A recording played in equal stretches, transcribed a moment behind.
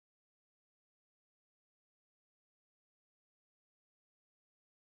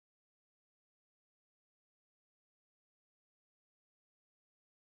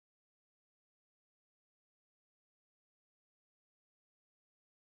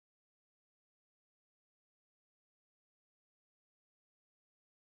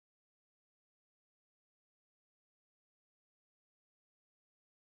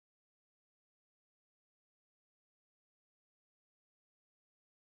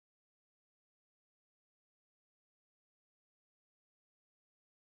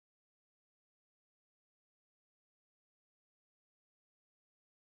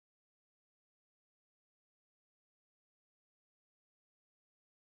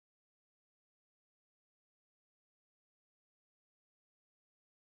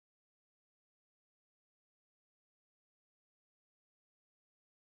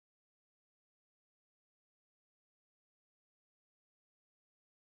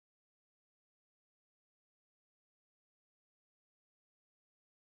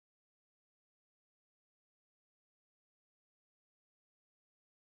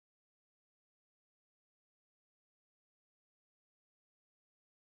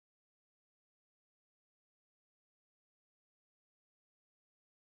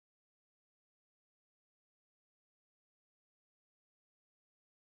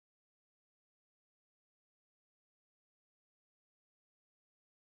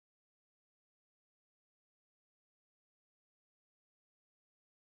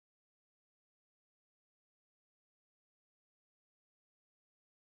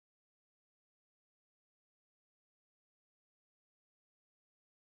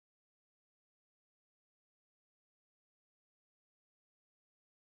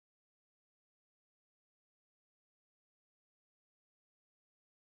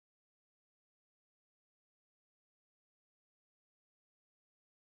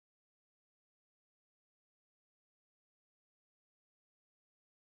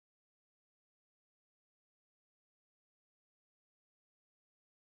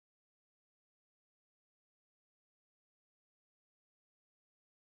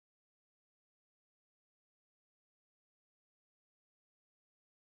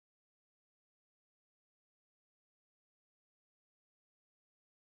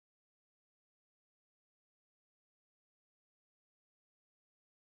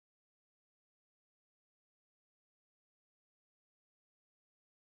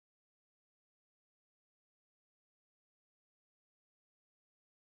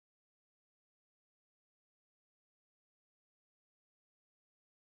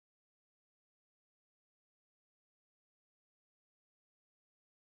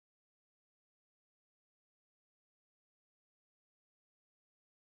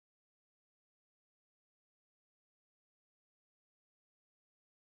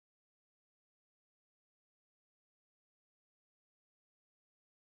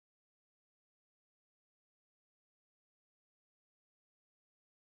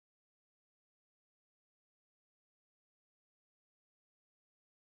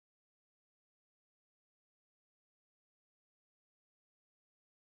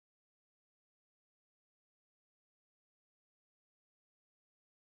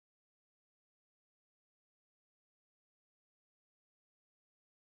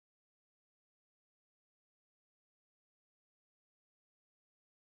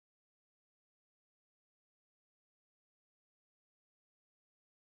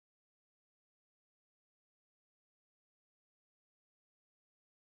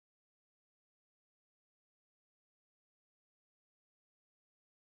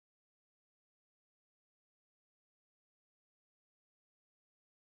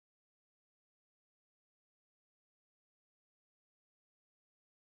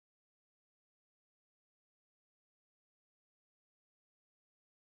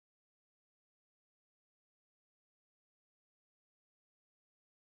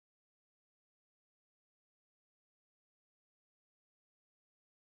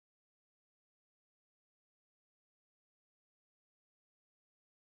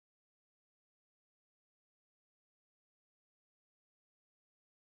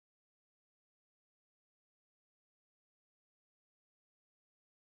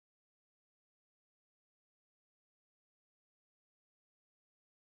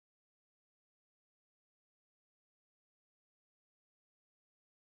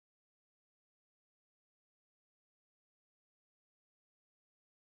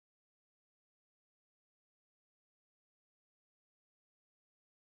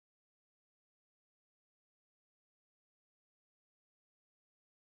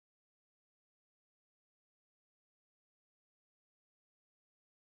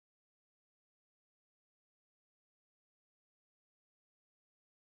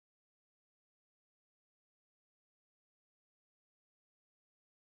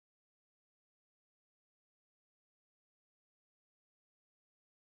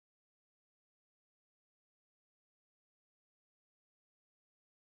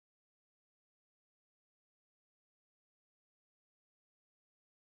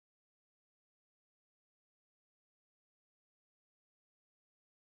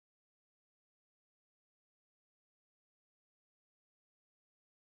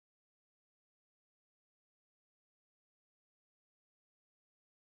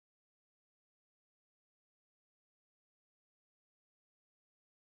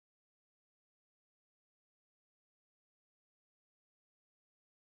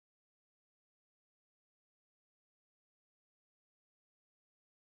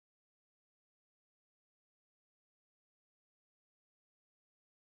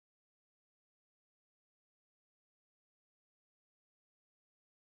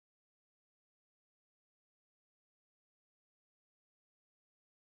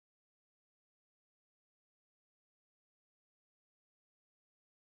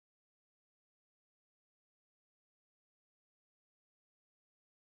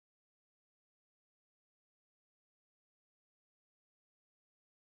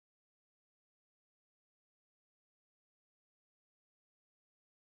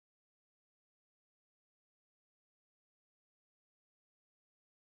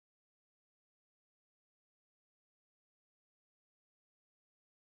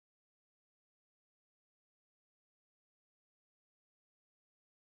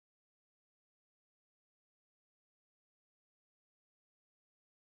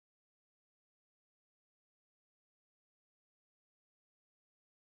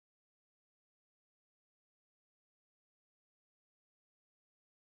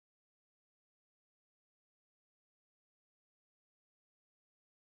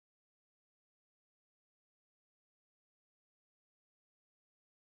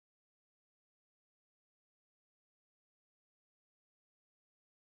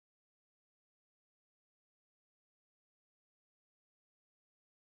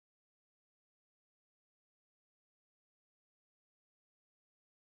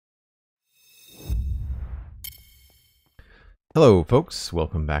Hello folks,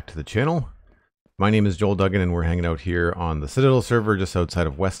 welcome back to the channel. My name is Joel Duggan and we're hanging out here on the Citadel server just outside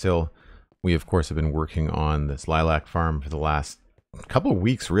of West Hill. We of course have been working on this lilac farm for the last couple of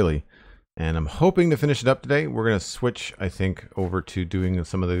weeks really, and I'm hoping to finish it up today. We're going to switch, I think, over to doing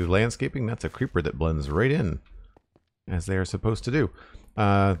some of the landscaping. That's a creeper that blends right in, as they are supposed to do.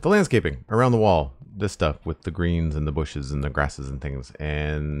 The landscaping around the wall, this stuff with the greens and the bushes and the grasses and things,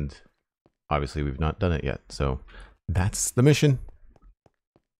 and obviously we've not done it yet, so that's the mission.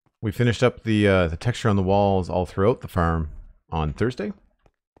 We finished up the texture on the walls all throughout the farm on Thursday,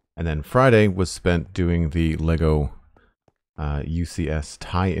 and then Friday was spent doing the Lego UCS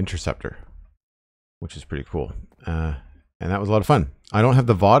tie interceptor, which is pretty cool, and that was a lot of fun. I don't have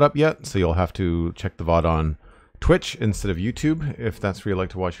the VOD up yet, so you'll have to check the VOD on Twitch instead of YouTube if that's where you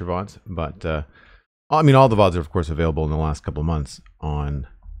like to watch your VODs. But I mean, all the VODs are of course available in the last couple of months on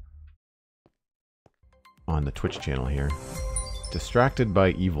the Twitch channel here. Distracted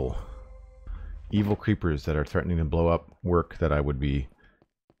by evil creepers that are threatening to blow up work that I would be...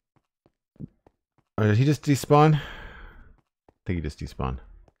 Or did he just despawn? I think he just despawned.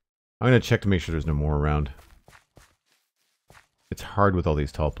 I'm going to check to make sure there's no more around. It's hard with all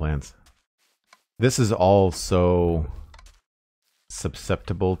these tall plants. This is all so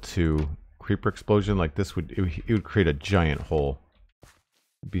susceptible to creeper explosion. Like this would, it would create a giant hole.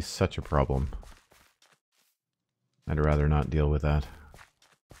 It'd be such a problem. I'd rather not deal with that.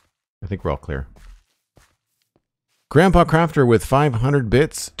 I think we're all clear. GrandpaCrafter with 500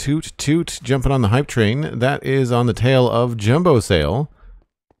 bits. Toot toot, jumping on the hype train. That is on the tail of Jumbo Sale,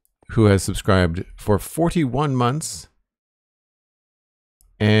 who has subscribed for 41 months.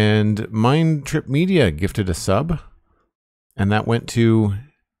 And MindTripMedia gifted a sub. And that went to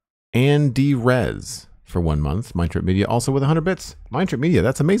Andy Rez for 1 month. MindTripMedia also with 100 bits. MindTripMedia,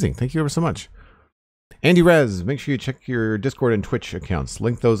 that's amazing. Thank you ever so much. Andy Rez, make sure you check your Discord and Twitch accounts.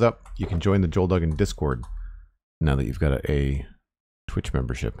 Link those up. You can join the Joel Duggan Discord now that you've got a Twitch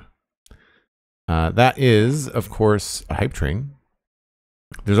membership. That is, of course, a hype train.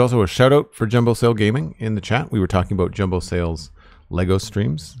 There's also a shout out for Jumbo Sale Gaming in the chat. We were talking about Jumbo Sale's Lego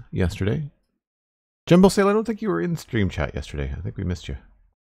streams yesterday. Jumbo Sale, I don't think you were in stream chat yesterday. I think we missed you.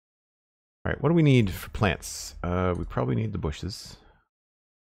 All right, what do we need for plants? We probably need the bushes,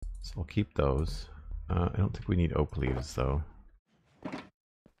 so we'll keep those. I don't think we need oak leaves, though.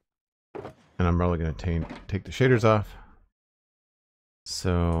 And I'm probably going to take the shaders off.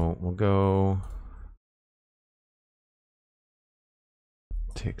 So we'll go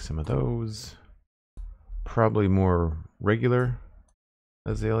take some of those. Probably more regular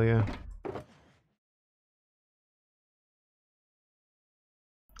azalea.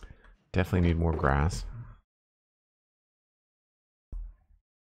 Definitely need more grass.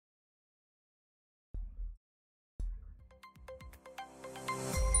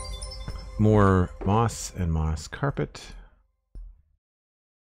 More moss and moss carpet.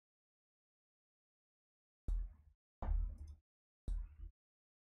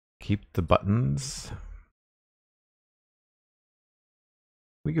 Keep the buttons.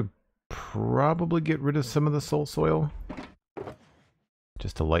 We could probably get rid of some of the soul soil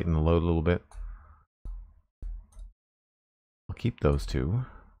just to lighten the load a little bit. I'll keep those two.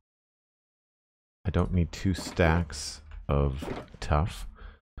 I don't need 2 stacks of tough.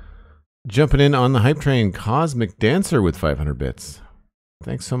 Jumping in on the hype train, Cosmic Dancer with 500 bits.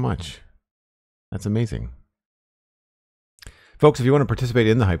 Thanks so much. That's amazing. Folks, if you want to participate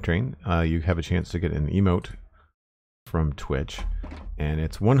in the hype train, you have a chance to get an emote from Twitch. And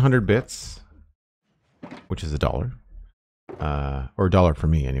it's 100 bits, which is $1. Or $1 for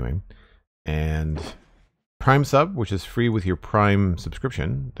me anyway. And Prime sub, which is free with your Prime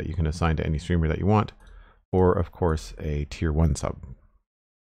subscription that you can assign to any streamer that you want. Or, of course, a Tier 1 sub.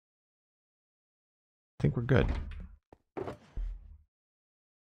 I think we're good.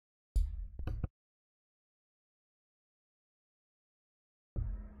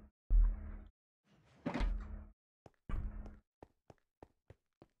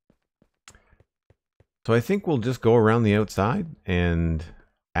 So I think we'll just go around the outside and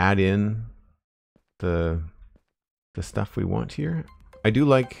add in the stuff we want here. I do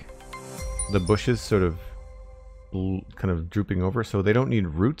like the bushes sort of kind of drooping over, so they don't need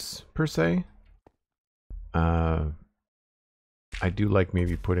roots per se. I do like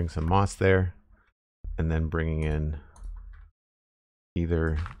maybe putting some moss there and then bringing in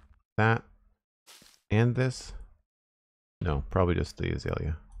either that and this. No, probably just the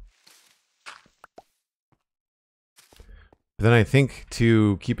azalea. Then I think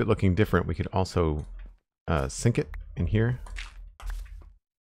to keep it looking different, we could also sink it in here,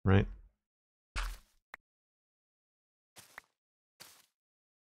 right?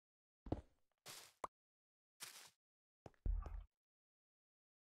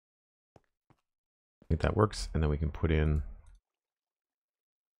 think that works. And then we can put in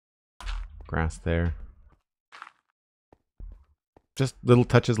grass there. Just little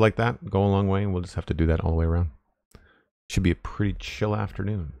touches like that go a long way, and we'll just have to do that all the way around. Should be a pretty chill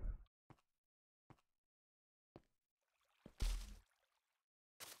afternoon.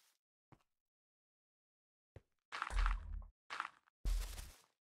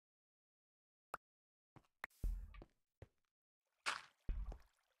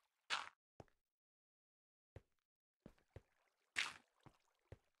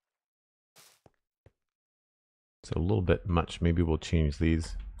 So a little bit much. Maybe we'll change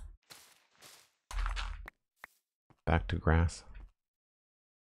these back to grass.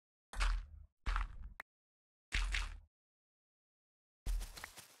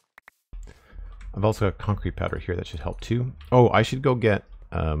 I've also got concrete powder here that should help too. Oh, I should go get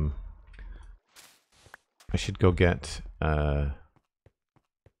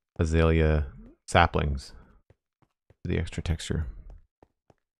azalea saplings for the extra texture.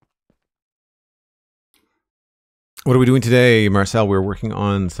 What are we doing today, Marcel? We're working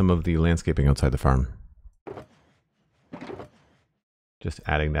on some of the landscaping outside the farm. Just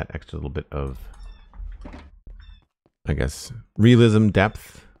adding that extra little bit of, I guess, realism,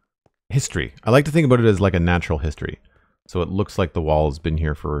 depth, history. I like to think about it as like a natural history. So it looks like the wall has been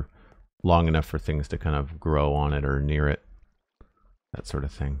here for long enough for things to kind of grow on it or near it. That sort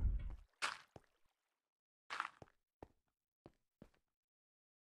of thing.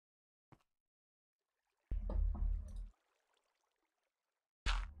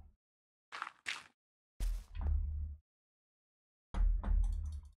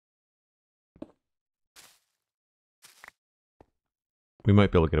 We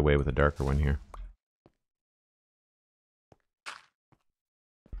might be able to get away with a darker one here.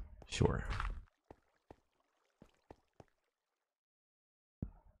 Sure.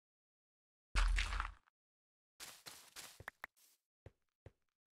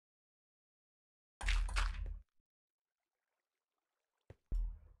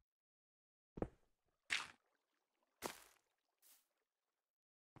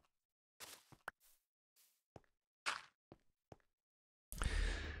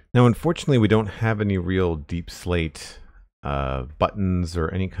 Now, unfortunately, we don't have any real deep slate buttons or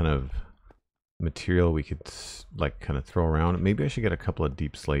any kind of material we could like kind of throw around. Maybe I should get a couple of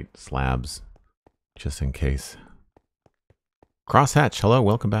deep slate slabs just in case. Crosshatch, hello,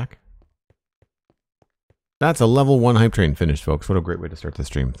 welcome back. That's a level 1 hype train finished, folks. What a great way to start the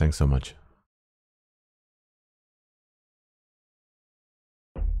stream. Thanks so much.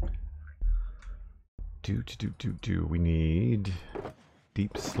 We need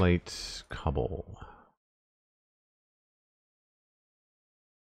deep slate cobble.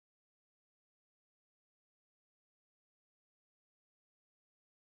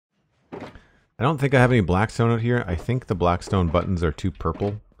 I don't think I have any blackstone out here. I think the blackstone buttons are too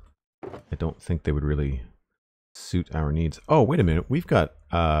purple. I don't think they would really suit our needs. Oh, wait a minute. We've got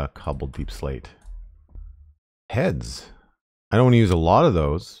cobbled deep slate heads. I don't want to use a lot of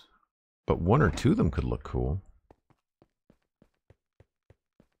those, but 1 or 2 of them could look cool.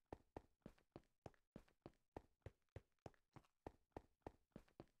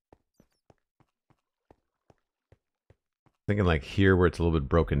 Thinking like here where it's a little bit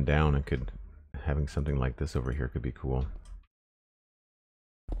broken down, it could, having something like this over here could be cool.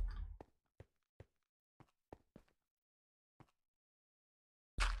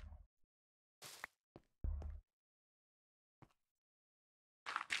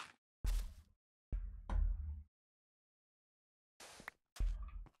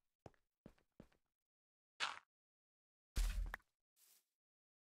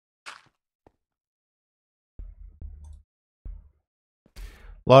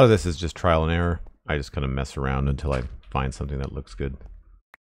 A lot of this is just trial and error. I just kind of mess around until I find something that looks good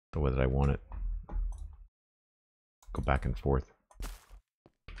the way that I want it. Go back and forth.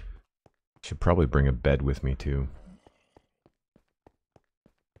 Should probably bring a bed with me too.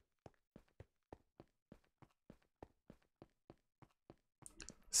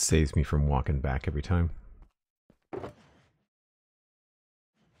 Saves me from walking back every time.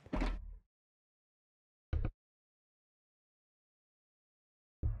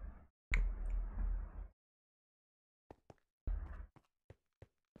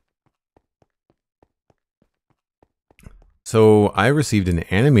 So I received an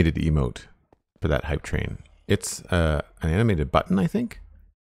animated emote for that hype train. It's an animated button, I think.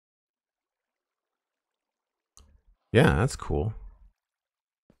 Yeah, that's cool.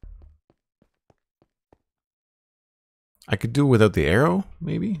 I could do it without the arrow,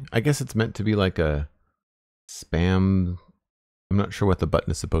 maybe. I guess it's meant to be like a spam I'm not sure what the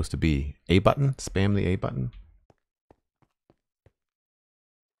button is supposed to be. A button? Spam the A button?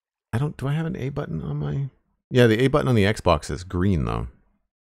 Do I have an A button on my... Yeah, the A button on the Xbox is green though.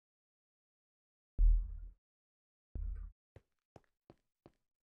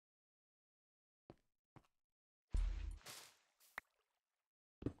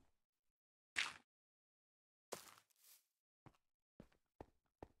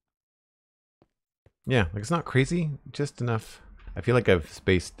 Yeah, like it's not crazy, just enough. I feel like I've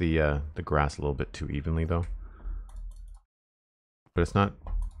spaced the grass a little bit too evenly though. But it's not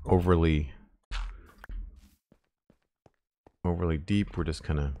overly deep. We're just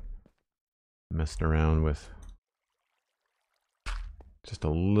kind of messing around with just a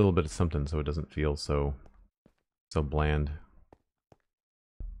little bit of something so it doesn't feel so bland.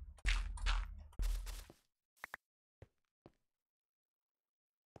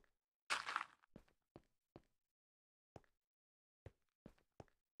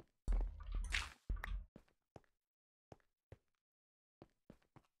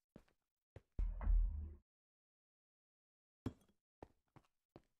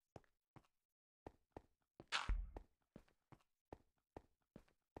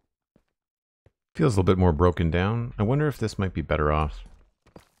 Feels a little bit more broken down. I wonder if this might be better off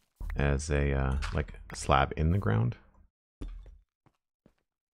as a like a slab in the ground.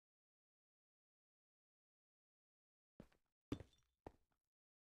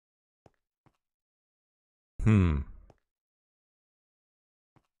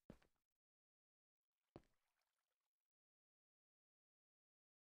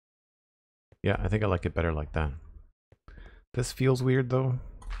 Yeah, I think I like it better like that. This feels weird though.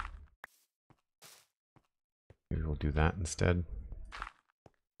 Maybe we'll do that instead.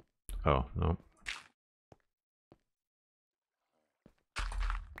 Oh, no.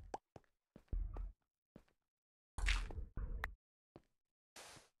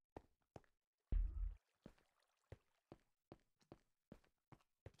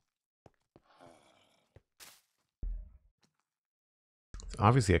 It's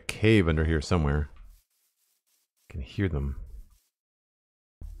obviously a cave under here somewhere. I can hear them.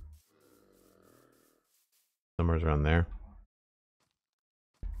 Somewhere's around there.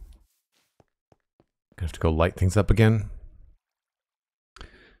 I have to go light things up again.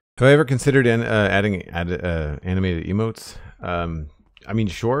 Have I ever considered adding animated emotes? I mean,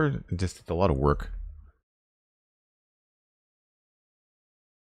 sure, just a lot of work.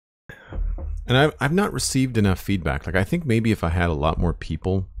 And I've not received enough feedback. Like I think maybe if I had a lot more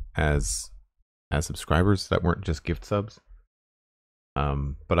people as subscribers that weren't just gift subs.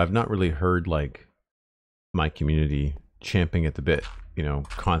 But I've not really heard like my community champing at the bit, you know,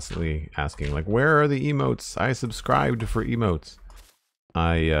 constantly asking like, where are the emotes? I subscribed for emotes.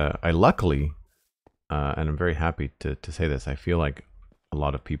 I luckily, and I'm very happy to say this, I feel like a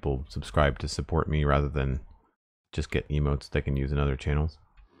lot of people subscribe to support me rather than just get emotes they can use in other channels.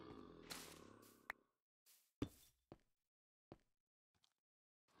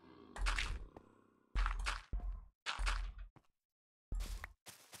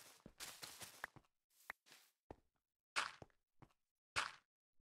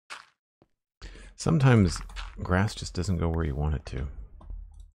 Sometimes grass just doesn't go where you want it to.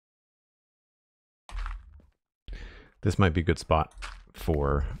 This might be a good spot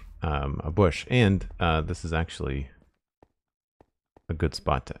for a bush, and this is actually a good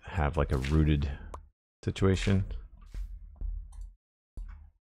spot to have like a rooted situation.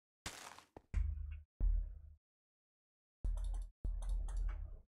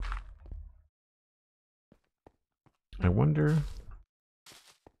 I wonder,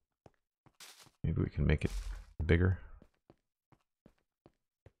 maybe we can make it bigger.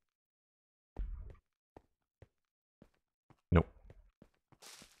 Nope.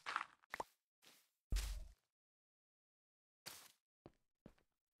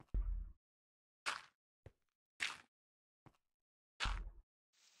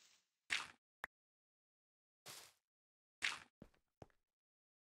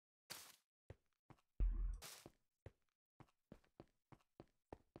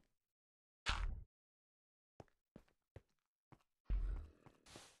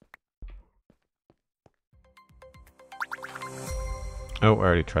 Oh, I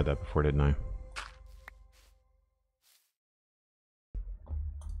already tried that before, didn't I?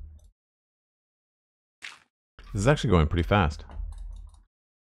 This is actually going pretty fast.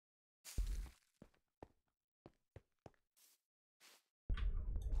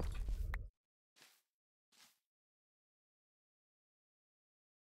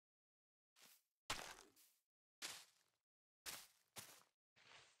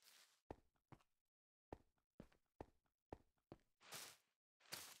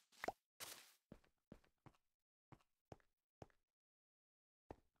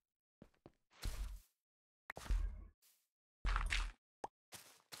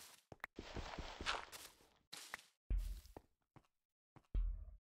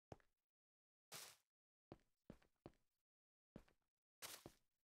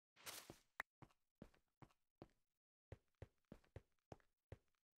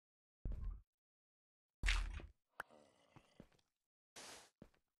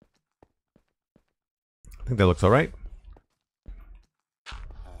 think that looks all right.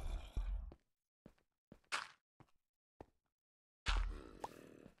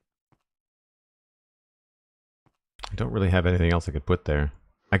 I don't really have anything else I could put there.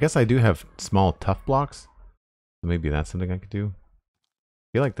 I guess I do have small tough blocks. So maybe that's something I could do.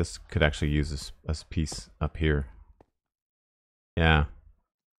 I feel like this could actually use this piece up here. Yeah,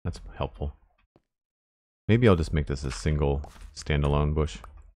 that's helpful. Maybe I'll just make this a single standalone bush.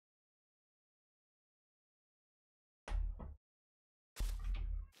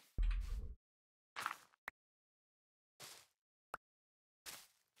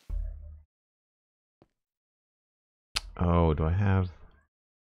 Oh, do I have...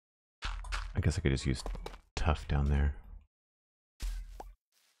 I guess I could just use tough down there.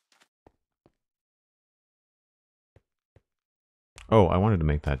 Oh, I wanted to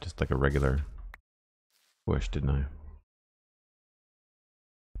make that just like a regular bush, didn't I?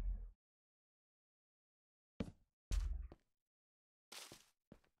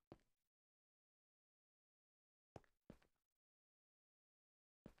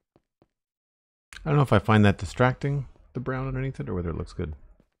 I don't know if I find that distracting, the brown underneath it, or whether it looks good.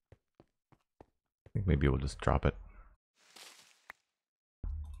 I think maybe we'll just drop it.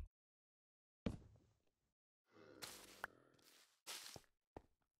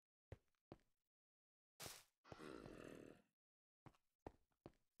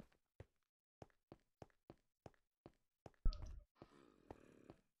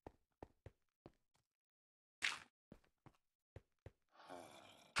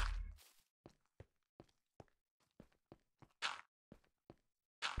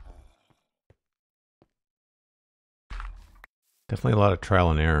 Definitely a lot of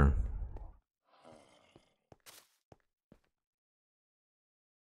trial and error.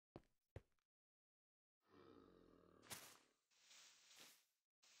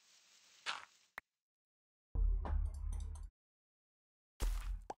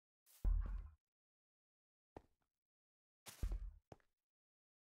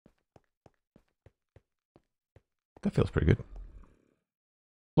 That feels pretty good.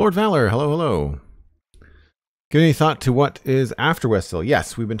 Lord Valor, hello, hello. Give any thought to what is after Westhill?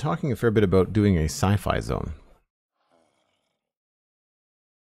 Yes, we've been talking a fair bit about doing a sci-fi zone.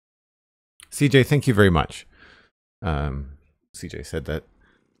 CJ, thank you very much. CJ said that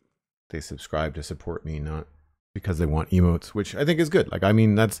they subscribe to support me, not because they want emotes, which I think is good. Like, I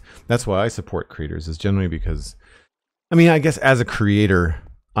mean, that's why I support creators, is generally because, I mean, I guess as a creator,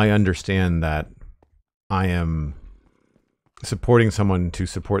 I understand that I am supporting someone to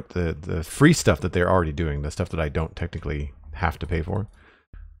support the free stuff that they're already doing, the stuff that I don't technically have to pay for.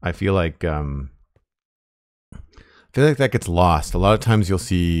 I feel like that gets lost. A lot of times you'll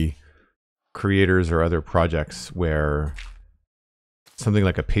see creators or other projects where something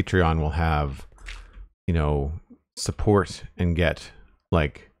like a Patreon will have, you know, support and get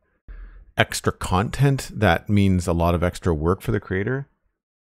like extra content that means a lot of extra work for the creator.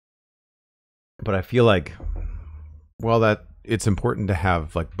 But I feel like, well, that it's important to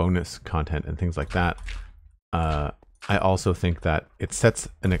have like bonus content and things like that. I also think that it sets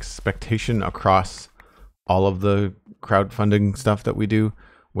an expectation across all of the crowdfunding stuff that we do,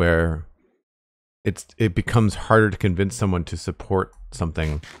 where it becomes harder to convince someone to support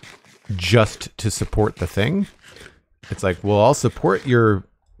something just to support the thing. It's like, well, I'll support your,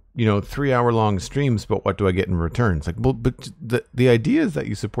 you know, 3-hour-long streams, but what do I get in return? It's like, well, but the idea is that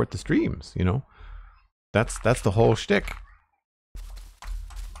you support the streams, you know? That's the whole shtick.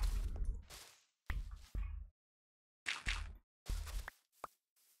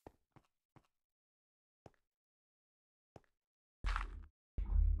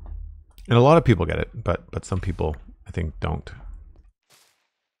 And a lot of people get it, but some people, I think, don't.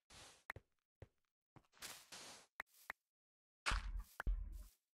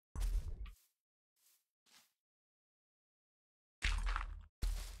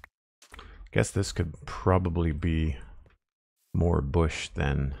 Guess this could probably be more bush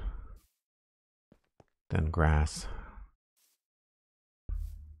than grass.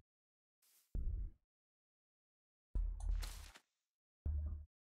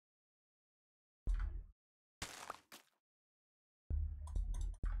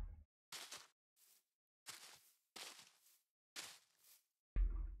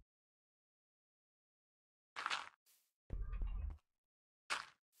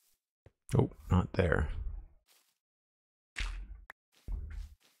 Oh, not there.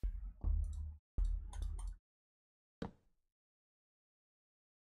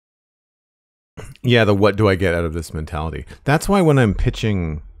 Yeah, the what do I get out of this mentality. That's why when I'm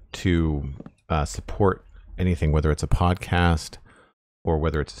pitching to support anything, whether it's a podcast or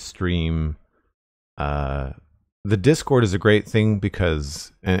whether it's a stream, The Discord is a great thing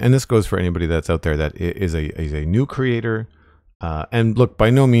because, and this goes for anybody that's out there that is a new creator. And look, by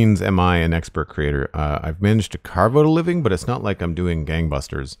no means am I an expert creator. I've managed to carve out a living, but it's not like I'm doing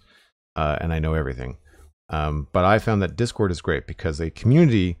gangbusters and I know everything. But I found that Discord is great because a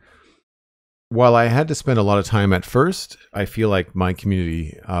community, while I had to spend a lot of time at first, I feel like my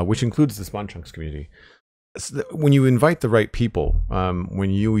community, which includes the Spawn Chunks community, when you invite the right people,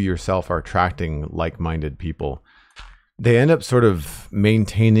 when you yourself are attracting like-minded people, they end up sort of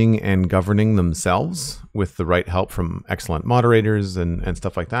maintaining and governing themselves with the right help from excellent moderators and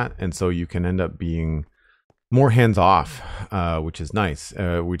stuff like that. And so you can end up being more hands-off, which is nice,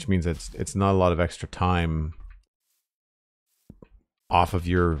 which means it's not a lot of extra time off of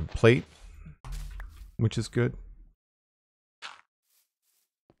your plate, which is good.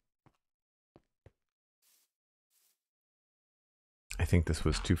 I think this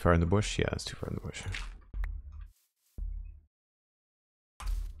was too far in the bush. Yeah, it's too far in the bush.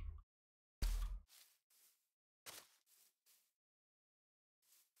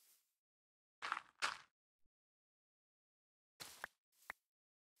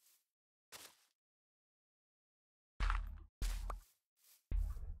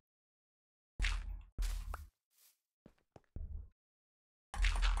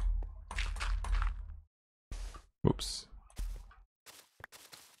 Oops.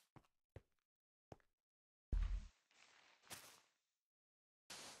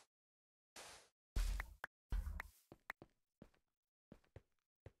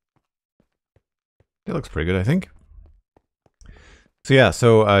 It looks pretty good, I think. So yeah,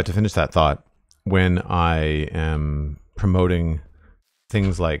 so to finish that thought, when I am promoting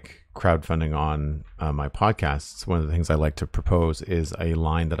things like crowdfunding on my podcasts, one of the things I like to propose is a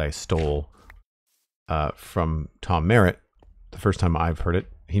line that I stole from Tom Merritt. The first time I've heard it,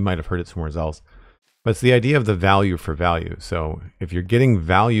 he might have heard it somewhere else, but it's the idea of the value for value. So if you're getting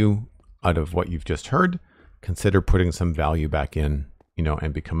value out of what you've just heard, consider putting some value back in, you know,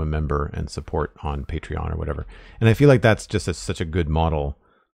 and become a member and support on Patreon or whatever. And I feel like that's just such a good model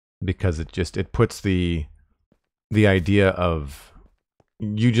because it puts the idea of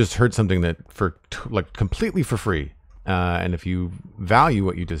you just heard something that like completely for free. And if you value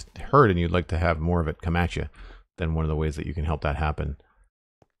what you just heard and you'd like to have more of it come at you, then one of the ways that you can help that happen,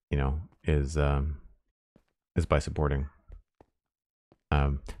 you know, is by supporting.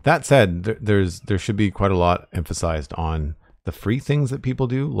 That said, there should be quite a lot emphasized on the free things that people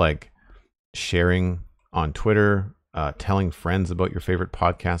do, like sharing on Twitter, telling friends about your favorite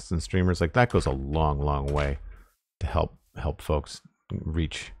podcasts and streamers. Like that goes a long, long way to help folks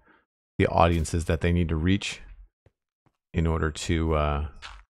reach the audiences that they need to reach in order to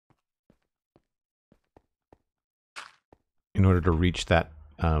reach that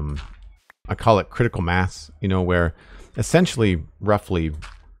I call it critical mass, you know, where essentially roughly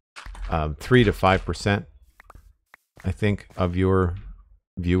 3 to 5%, I think, of your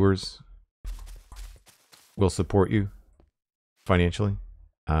viewers will support you financially.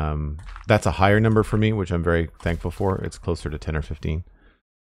 That's a higher number for me, which I'm very thankful for. It's closer to 10 or 15.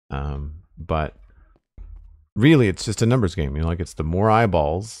 But really, it's just a numbers game. You know, like it's the more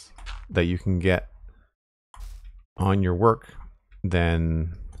eyeballs that you can get on your work,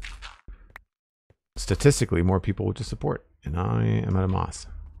 then statistically more people will just support. And I am at a moss.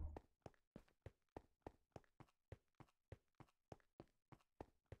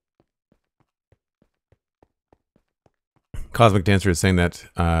 Cosmic Dancer is saying that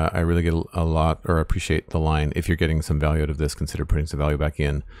I really get a lot, or appreciate the line, if you're getting some value out of this, consider putting some value back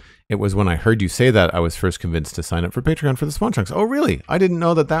in. It was when I heard you say that I was first convinced to sign up for Patreon for the Spawn Chunks. Oh, really? I didn't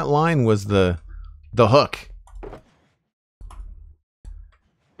know that that line was the hook.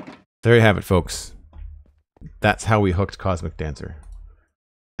 There you have it, folks. That's how we hooked Cosmic Dancer.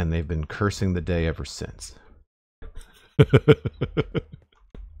 And they've been cursing the day ever since.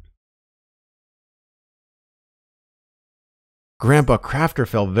 GrandpaCrafter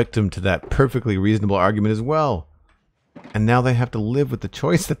fell victim to that perfectly reasonable argument as well. And now they have to live with the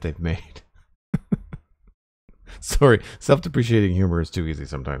choice that they've made. Sorry, self-depreciating humor is too easy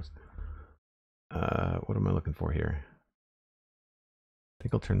sometimes. What am I looking for here? I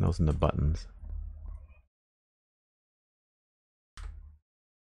think I'll turn those into buttons.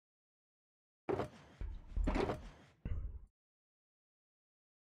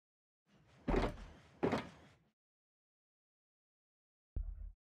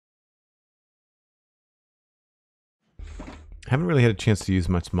 Haven't really had a chance to use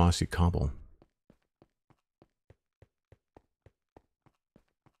much mossy cobble.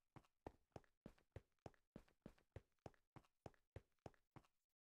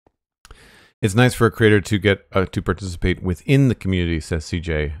 It's nice for a creator to get to participate within the community, says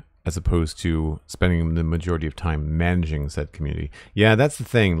CJ, as opposed to spending the majority of time managing said community. Yeah, that's the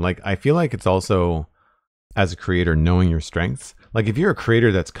thing. Like, I feel like it's also, as a creator, knowing your strengths. Like, if you're a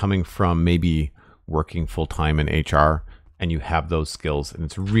creator that's coming from maybe working full-time in HR and you have those skills and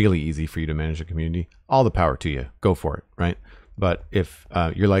it's really easy for you to manage a community, all the power to you. Go for it, right? But if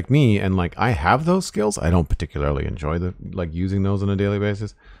you're like me and like I have those skills, I don't particularly enjoy using those on a daily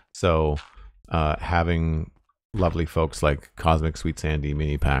basis. So having lovely folks like Cosmic, SweetSandi,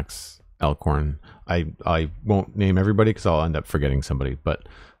 Mini Packs, Elkhorn, I won't name everybody because I'll end up forgetting somebody, but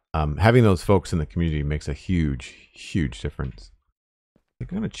having those folks in the community makes a huge, huge difference. I'm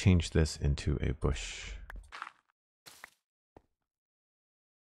going to change this into a bush.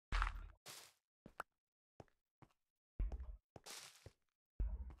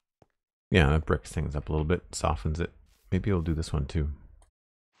 Yeah, that bricks things up a little bit, softens it. Maybe I'll do this one too.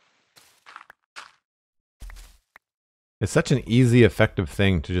 It's such an easy, effective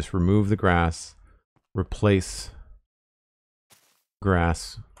thing to just remove the grass, replace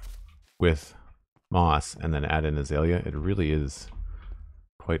grass with moss, and then add in azalea. It really is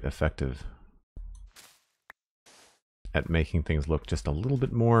quite effective at making things look just a little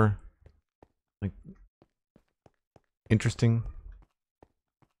bit more like interesting.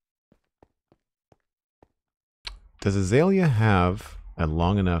 Does azalea have a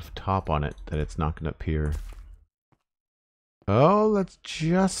long enough top on it that it's not going to appear? Oh, that's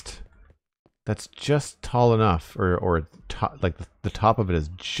just tall enough, or like the top of it is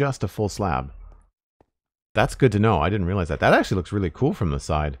just a full slab. That's good to know. I didn't realize that. That actually looks really cool from the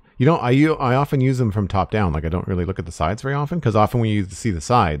side. You know, I often use them from top down. Like, I don't really look at the sides very often, because often when you see the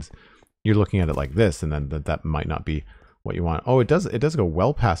sides, you're looking at it like this, and then that might not be what you want. Oh, it does go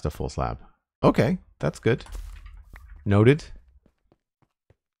well past a full slab. Okay, that's good. Noted.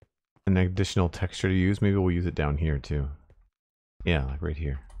 An additional texture to use. Maybe we'll use it down here too. Yeah, like right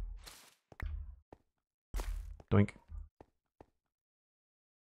here. Doink.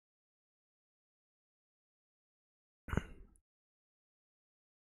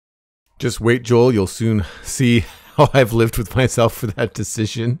 Just wait, Joel. You'll soon see how I've lived with myself for that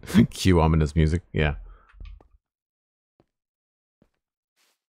decision. Cue ominous music. Yeah.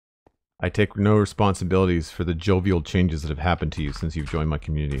 I take no responsibilities for the jovial changes that have happened to you since you've joined my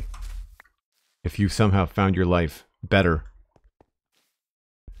community. If you somehow found your life better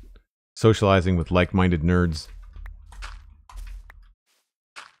socializing with like-minded nerds,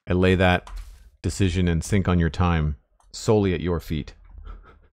 I lay that decision and sink on your time solely at your feet.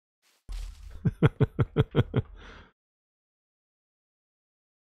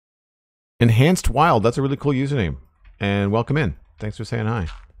 Enhanced Wild, that's a really cool username. And welcome in. Thanks for saying hi.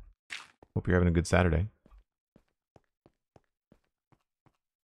 Hope you're having a good Saturday.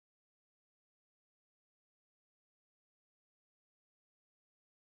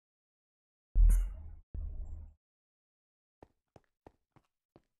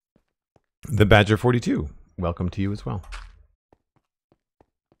 The Badger 42, welcome to you as well.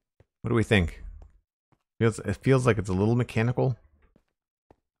 What do we think? It feels like it's a little mechanical.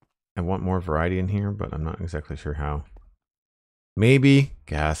 I want more variety in here, but I'm not exactly sure how. Maybe,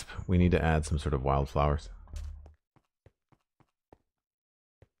 gasp, we need to add some sort of wildflowers.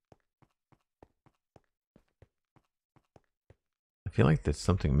 I feel like there's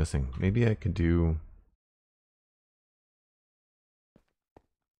something missing. Maybe I could do...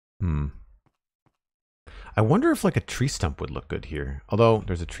 I wonder if like a tree stump would look good here. Although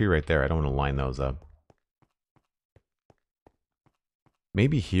there's a tree right there. I don't want to line those up.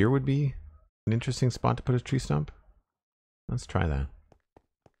 Maybe here would be an interesting spot to put a tree stump. Let's try that.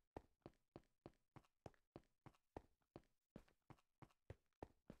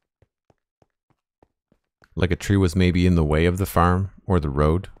 Like a tree was maybe in the way of the farm or the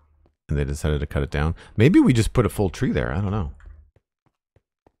road, and they decided to cut it down. Maybe we just put a full tree there. I don't know.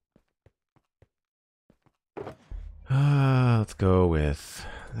 Let's go with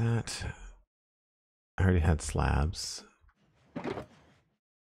that. I already had slabs.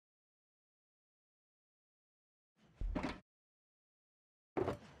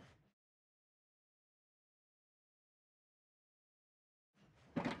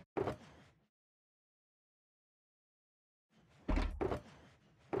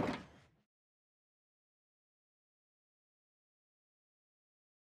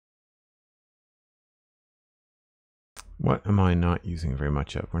 What am I not using very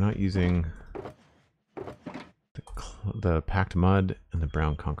much of? We're not using the packed mud and the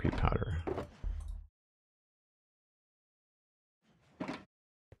brown concrete powder.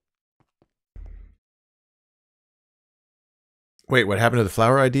 Wait, what happened to the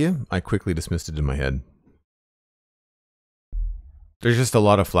flower idea? I quickly dismissed it in my head. There's just a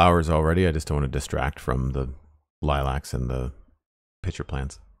lot of flowers already. I just don't want to distract from the lilacs and the pitcher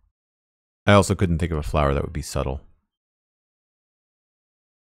plants. I also couldn't think of a flower that would be subtle.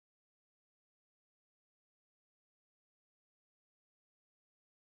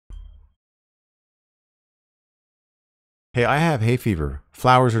 Hey, I have hay fever.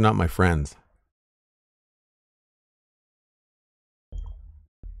 Flowers are not my friends.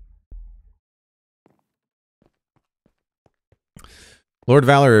 Lord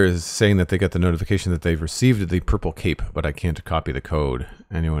Valor is saying that they got the notification that they've received the purple cape, but I can't copy the code.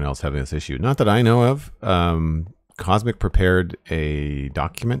 Anyone else having this issue? Not that I know of. Cosmic prepared a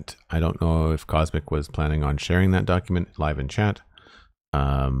document. I don't know if Cosmic was planning on sharing that document live in chat.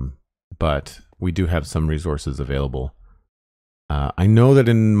 But we do have some resources available. I know that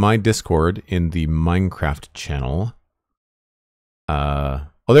in my Discord, in the Minecraft channel, oh,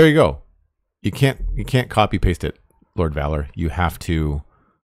 there you go. You can't copy paste it, Lord Valor. You have to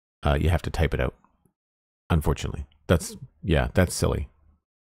type it out. Unfortunately, that's silly.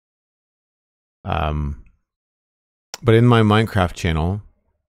 But in my Minecraft channel,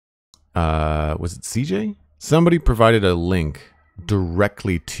 was it CJ? Somebody provided a link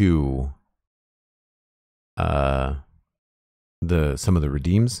directly to some of the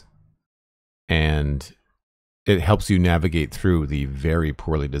redeems, and it helps you navigate through the very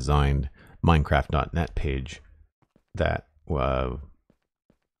poorly designed Minecraft.net page that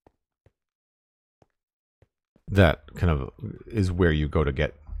that kind of is where you go to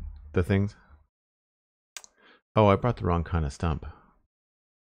get the things. Oh, I brought the wrong kind of stump.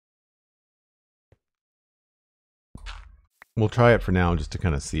 We'll try it for now just to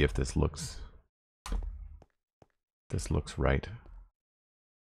kind of see if this looks right.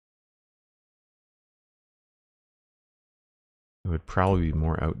 It would probably be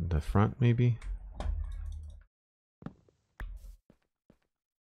more out in the front, maybe.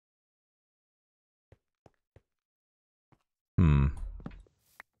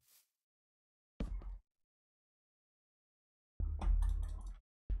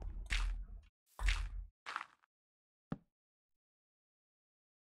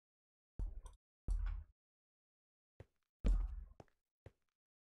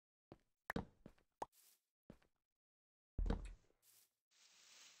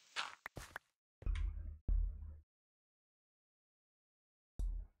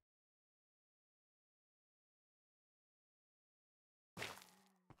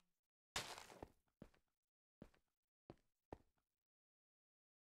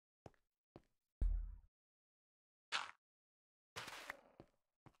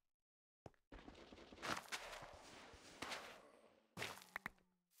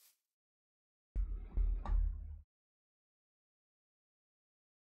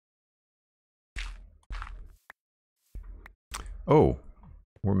 Oh,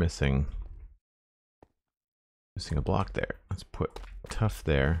 we're missing a block there. Let's put tough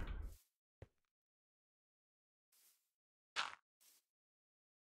there.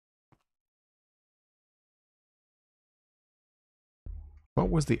 What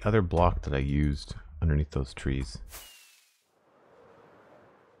was the other block that I used underneath those trees?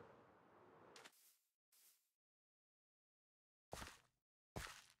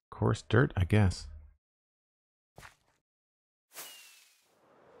 Coarse dirt, I guess.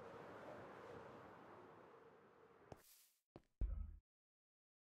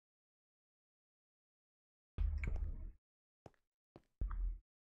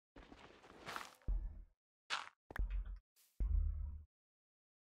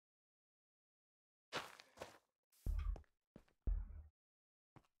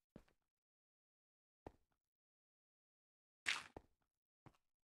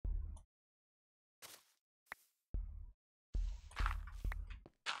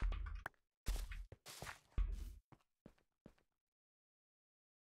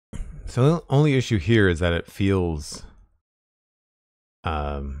 So the only issue here is that it feels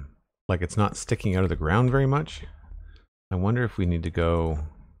like it's not sticking out of the ground very much. I wonder if we need to go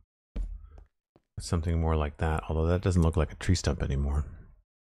with something more like that, although that doesn't look like a tree stump anymore.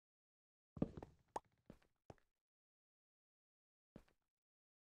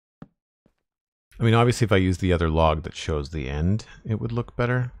 I mean, obviously if I use the other log that shows the end, it would look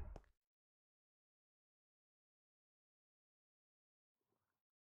better.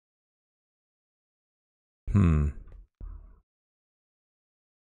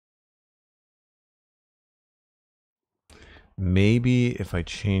 Maybe if I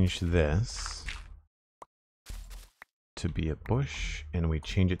change this to be a bush and we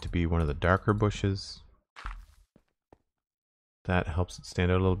change it to be one of the darker bushes. That helps it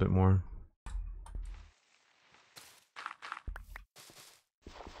stand out a little bit more.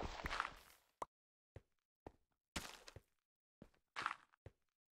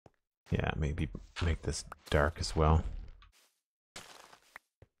 Yeah, maybe make this dark as well.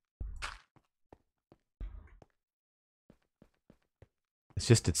 It's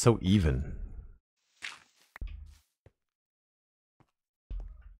just, it's so even.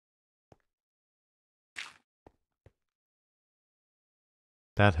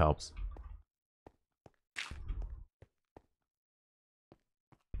 That helps.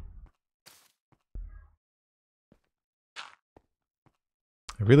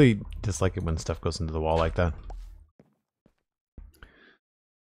 I really dislike it when stuff goes into the wall like that.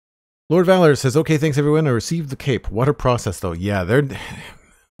 Lord Valor says, okay, thanks everyone. I received the cape. What a process though. Yeah, they're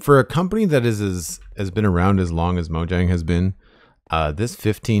for a company that has been around as long as Mojang has been, this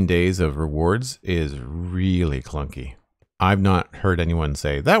 15 days of rewards is really clunky. I've not heard anyone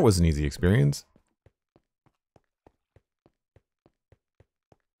say that was an easy experience.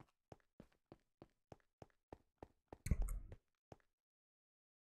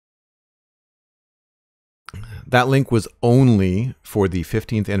 That link was only for the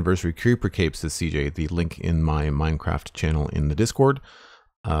 15th anniversary Creeper Capes, says CJ. The link in my Minecraft channel in the Discord.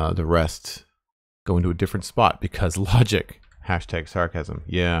 The rest go into a different spot because logic. Hashtag sarcasm.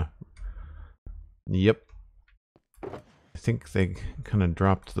 Yeah. Yep. I think they kind of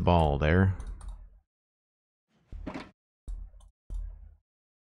dropped the ball there. I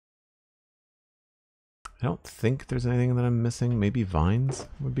don't think there's anything that I'm missing. Maybe vines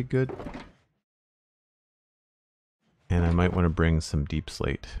would be good. And I might want to bring some deep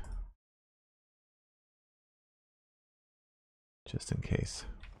slate. Just in case.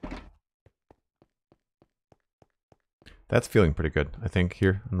 That's feeling pretty good, I think,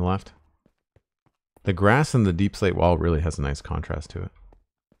 here on the left. The grass and the deep slate wall really has a nice contrast to it.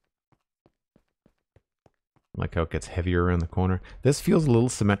 Like how it gets heavier around the corner. This feels a little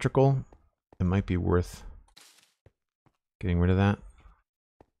symmetrical. It might be worth getting rid of that.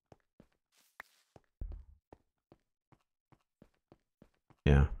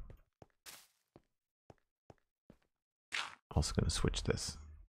 Yeah. Also going to switch this.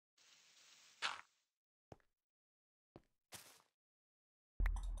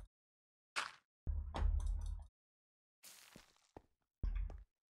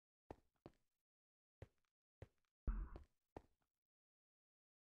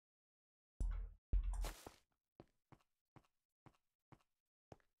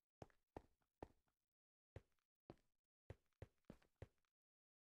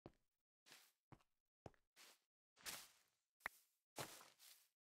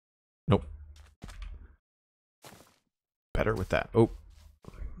 Nope. Better with that. Oh,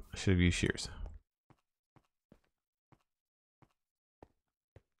 I should have used shears.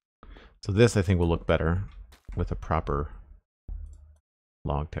 So this, I think, will look better with a proper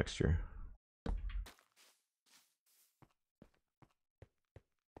log texture.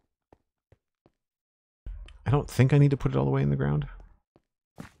 I don't think I need to put it all the way in the ground.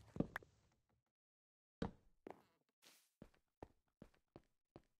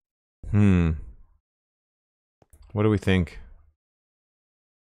 What do we think?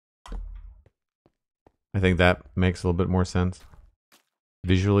 I think that makes a little bit more sense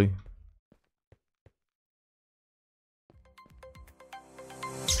visually.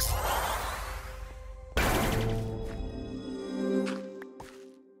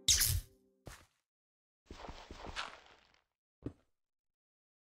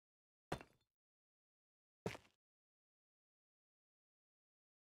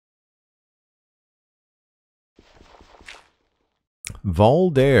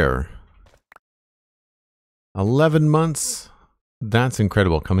 Voldare. 11 months. That's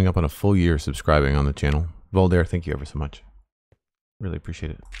incredible. Coming up on a full year subscribing on the channel. Voldare, thank you ever so much. Really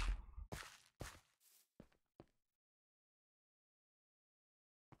appreciate it.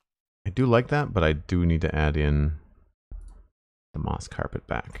 I do like that, but I do need to add in the moss carpet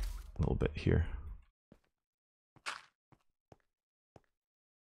back a little bit here.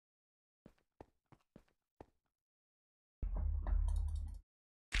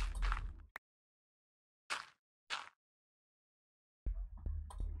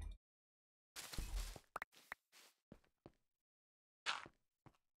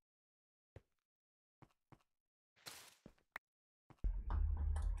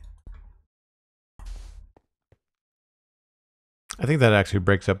 I think that actually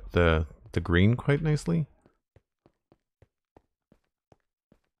breaks up the green quite nicely.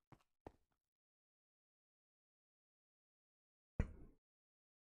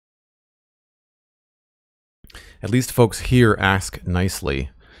 At least folks here ask nicely.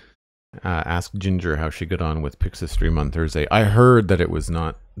 Ask Ginger how she got on with Pix's stream on Thursday. I heard that it was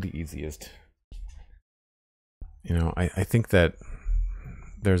not the easiest. You know, I think that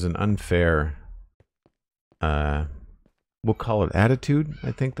there's an unfair, we'll call it attitude,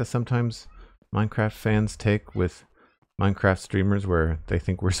 I think, that sometimes Minecraft fans take with Minecraft streamers, where they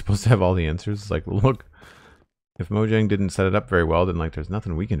think we're supposed to have all the answers. It's like, look, if Mojang didn't set it up very well, then like there's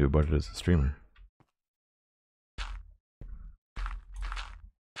nothing we can do about it as a streamer.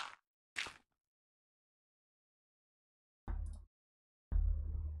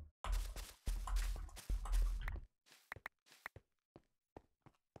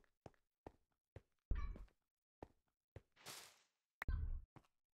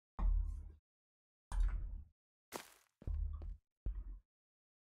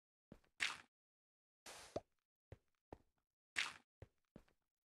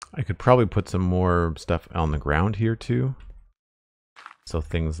 I could probably put some more stuff on the ground here too. So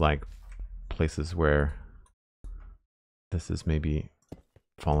things like places where this is maybe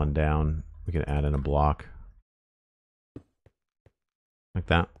fallen down, we could add in a block like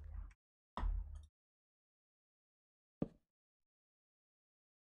that.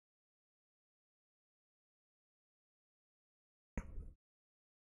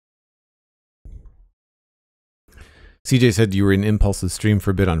 CJ said you were in Impulse's stream for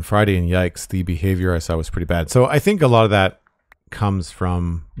a bit on Friday, and yikes, the behavior I saw was pretty bad. So I think a lot of that comes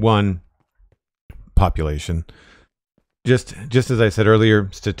from, one, population. Just as I said earlier,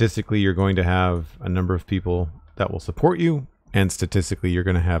 statistically, you're going to have a number of people that will support you, and statistically, you're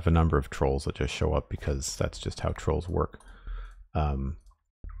going to have a number of trolls that just show up, because that's just how trolls work. And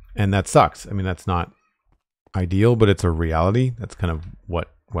that sucks. I mean, that's not ideal, but it's a reality. That's kind of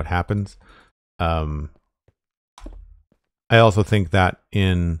what happens. I also think that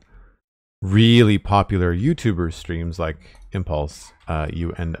in really popular YouTuber streams like Impulse,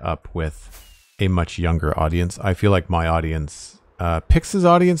 you end up with a much younger audience. I feel like my audience, Pix's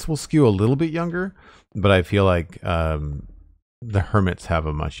audience will skew a little bit younger, but I feel like the Hermits have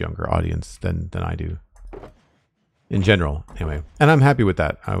a much younger audience than I do in general, anyway. And I'm happy with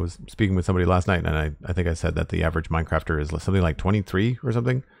that. I was speaking with somebody last night, and I think I said that the average Minecrafter is something like 23 or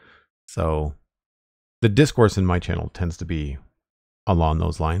something. So the discourse in my channel tends to be along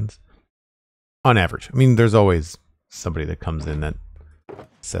those lines, on average. I mean, there's always somebody that comes in that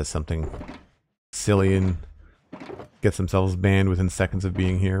says something silly and gets themselves banned within seconds of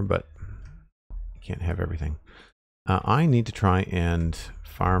being here, but you can't have everything. I need to try and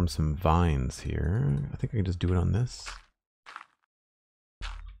farm some vines here. I think I can just do it on this.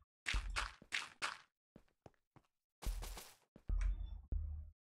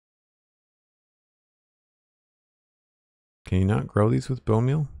 Can you not grow these with bone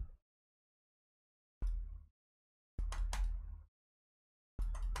meal?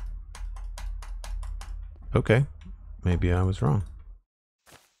 Okay, maybe I was wrong.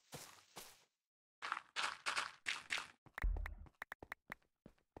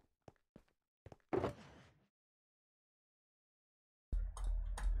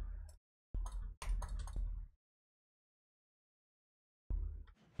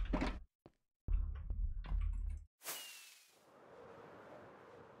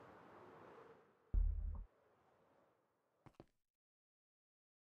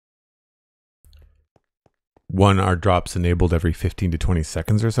 One are drops enabled every 15 to 20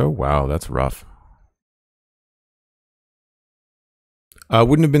 seconds or so. Wow, that's rough.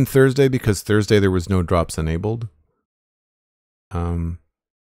 Wouldn't have been Thursday, because Thursday there was no drops enabled.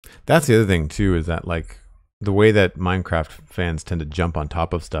 That's the other thing too, is that like the way that Minecraft fans tend to jump on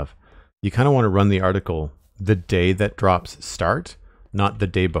top of stuff, you kind of want to run the article the day that drops start, not the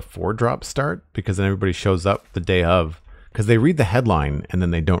day before drops start, because then everybody shows up the day of, because they read the headline and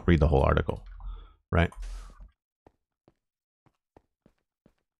then they don't read the whole article, right?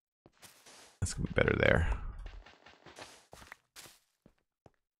 That's gonna be better there.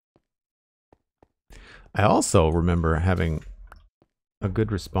 I also remember having a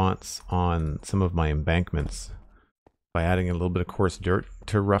good response on some of my embankments by adding a little bit of coarse dirt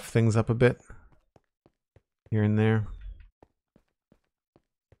to rough things up a bit here and there.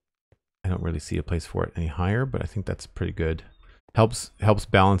 I don't really see a place for it any higher, but I think that's pretty good. Helps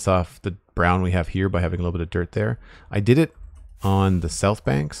balance off the brown we have here by having a little bit of dirt there. I did it on the south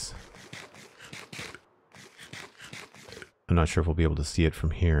banks. I'm not sure if we'll be able to see it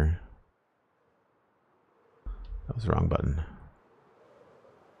from here. That was the wrong button.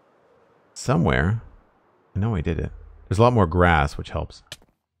 Somewhere. I know I did it. There's a lot more grass, which helps.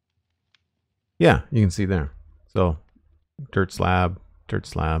 Yeah, you can see there. So, dirt slab,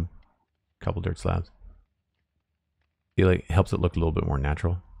 couple dirt slabs. feel like it helps it look a little bit more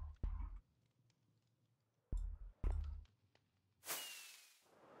natural.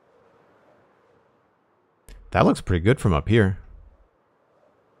 That looks pretty good from up here.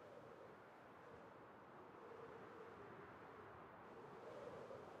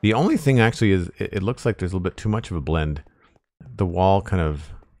 The only thing actually is it looks like there's a little bit too much of a blend. The wall kind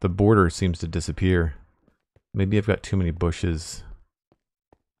of, the border seems to disappear. Maybe I've got too many bushes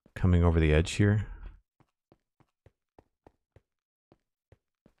coming over the edge here.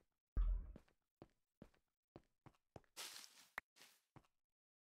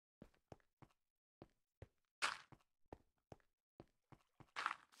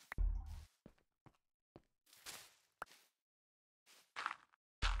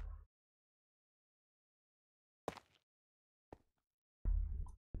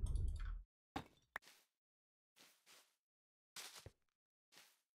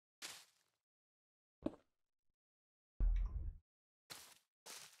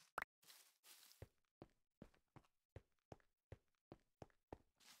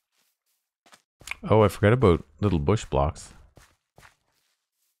 Oh, I forgot about little bush blocks.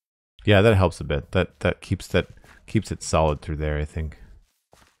 Yeah, that helps a bit. That keeps it solid through there, I think.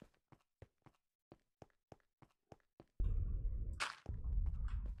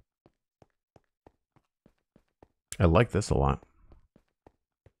 I like this a lot.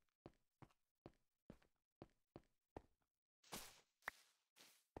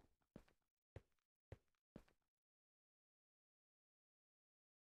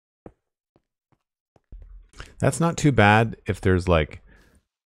 That's not too bad if there's like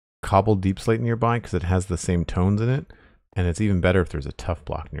cobbled deep slate nearby because it has the same tones in it, and it's even better if there's a tough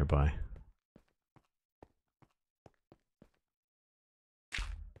block nearby.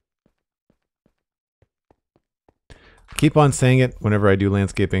 Keep on saying it whenever I do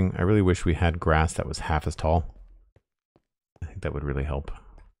landscaping. I really wish we had grass that was half as tall. I think that would really help.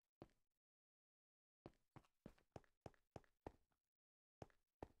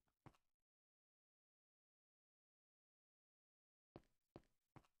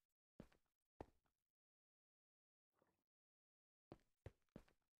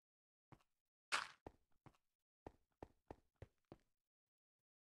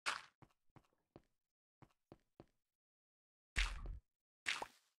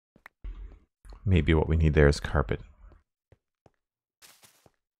 Maybe what we need there is carpet.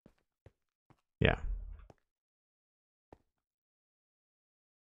 Yeah.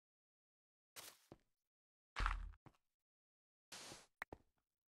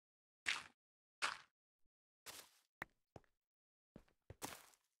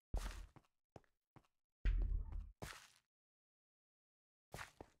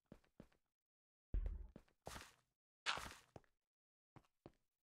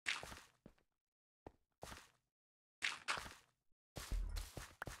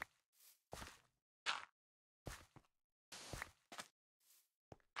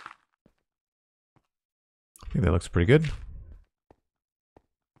 I think that looks pretty good.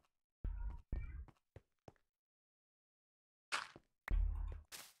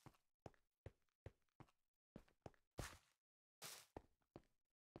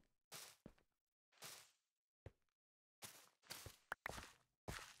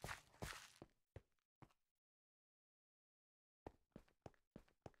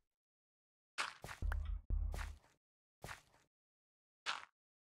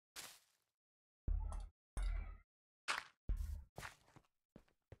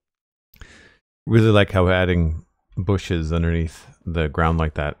 Really like how adding bushes underneath the ground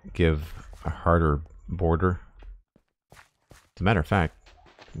like that give a harder border. As a matter of fact,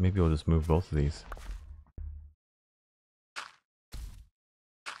 maybe we'll just move both of these.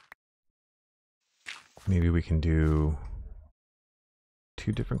 Maybe we can do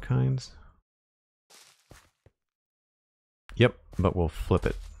 2 different kinds. Yep, but we'll flip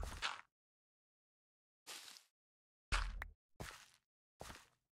it.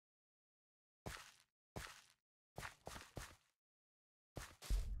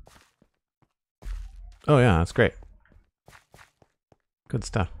 Oh yeah, that's great. Good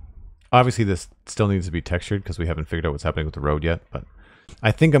stuff. Obviously this still needs to be textured because we haven't figured out what's happening with the road yet, but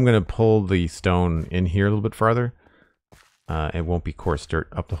I think I'm going to pull the stone in here a little bit farther. It won't be coarse dirt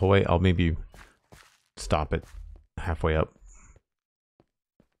up the whole way. I'll maybe stop it halfway up.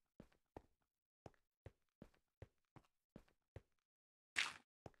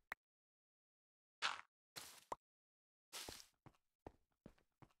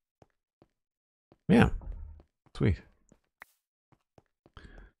 Yeah, sweet.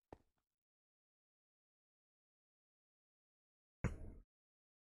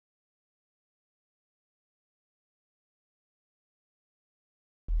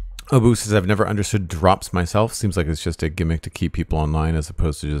 Obu says, I've never understood drops myself. Seems like it's just a gimmick to keep people online as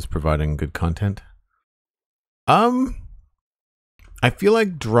opposed to just providing good content. I feel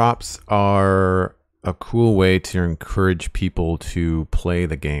like drops are a cool way to encourage people to play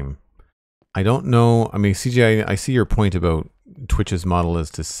the game. I don't know. I mean, CJ, I see your point about Twitch's model is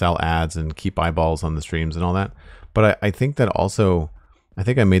to sell ads and keep eyeballs on the streams and all that. But I think that also, I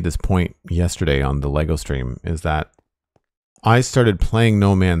think I made this point yesterday on the Lego stream, is that I started playing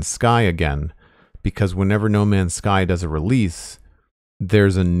No Man's Sky again because whenever No Man's Sky does a release,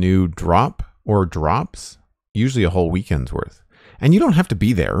 there's a new drop or drops, usually a whole weekend's worth. And you don't have to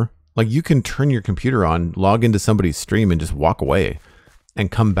be there. Like, you can turn your computer on, log into somebody's stream and just walk away and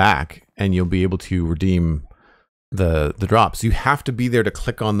come back and you'll be able to redeem the drops. You have to be there to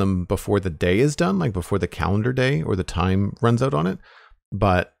click on them before the day is done, like before the calendar day or the time runs out on it.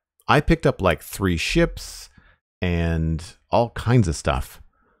 But I picked up like 3 ships and all kinds of stuff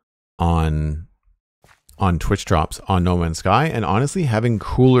on Twitch drops on No Man's Sky. And honestly, having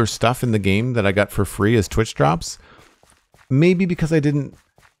cooler stuff in the game that I got for free as Twitch drops, maybe because I didn't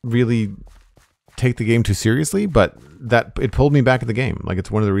really take the game too seriously, but that it pulled me back at the game. Like,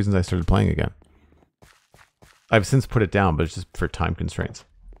 it's one of the reasons I started playing again. I've since put it down, but it's just for time constraints.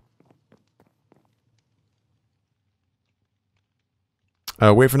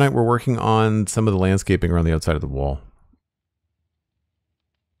 Wait for night, we're working on some of the landscaping around the outside of the wall.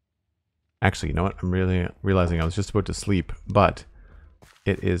 Actually, you know what? I'm really realizing I was just about to sleep, but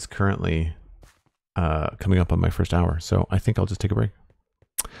it is currently coming up on my first hour, so I think I'll just take a break.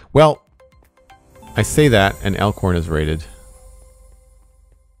 Well, I say that, and Elkhorn is rated.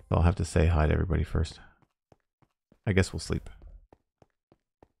 I'll have to say hi to everybody first. I guess we'll sleep.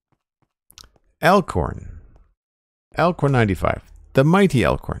 Elkhorn. Elkhorn 95. The mighty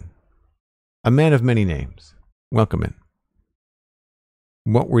Elkhorn. A man of many names. Welcome in.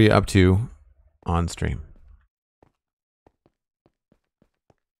 What were you up to on stream?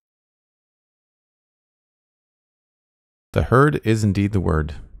 The herd is indeed the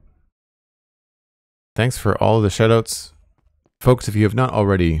word. Thanks for all of the shoutouts. Folks, if you have not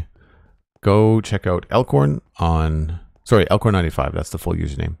already, go check out Elkhorn on, sorry, Elkhorn95, that's the full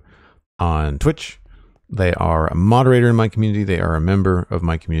username, on Twitch. They are a moderator in my community. They are a member of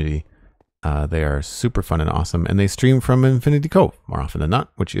my community. They are super fun and awesome, and they stream from Infinity Cove more often than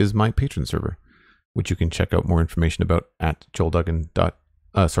not, which is my patron server, which you can check out more information about at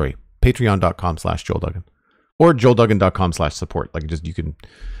patreon.com/JoelDuggan or joelduggan.com/support. Like, just, you can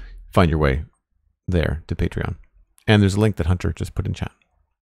find your way there to Patreon. And there's a link that Hunter just put in chat.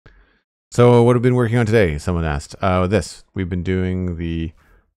 So what have we been working on today? Someone asked. We've been doing the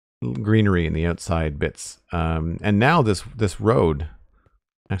greenery in the outside bits. And now this road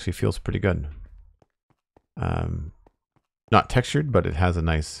actually feels pretty good. Not textured, but it has a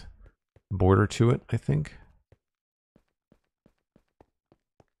nice border to it, I think.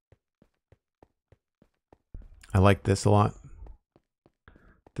 I like this a lot.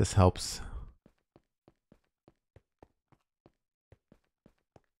 This helps.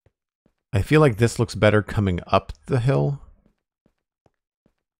 I feel like this looks better coming up the hill.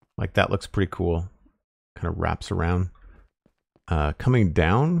 Like, that looks pretty cool. Kind of wraps around. Coming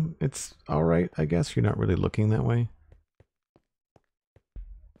down, it's all right, I guess. You're not really looking that way.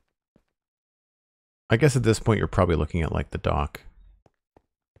 I guess at this point, you're probably looking at, like, the dock.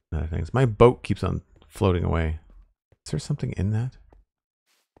 Other things. My boat keeps on floating away. Is there something in that?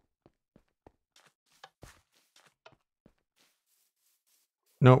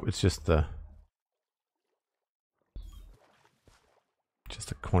 No, it's just the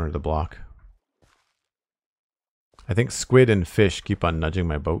corner of the block. I think squid and fish keep on nudging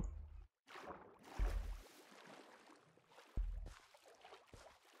my boat.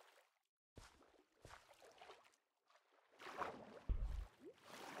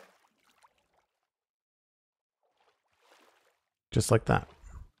 Just like that.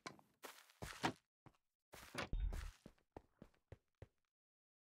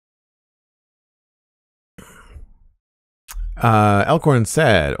 Elkhorn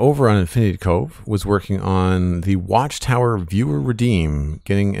said, over on Infinity Cove, was working on the Watchtower Viewer Redeem,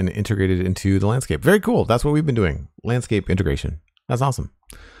 getting it integrated into the landscape. Very cool. That's what we've been doing. Landscape integration. That's awesome.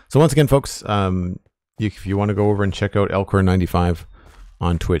 So once again, folks, if you want to go over and check out Elkhorn95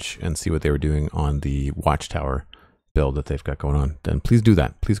 on Twitch and see what they were doing on the Watchtower build that they've got going on, then please do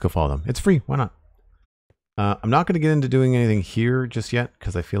that. Please go follow them. It's free. Why not? I'm not going to get into doing anything here just yet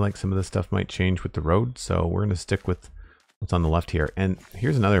because I feel like some of this stuff might change with the road. So we're going to stick with what's on the left here. And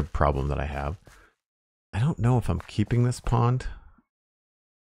here's another problem that I have. I don't know if I'm keeping this pond.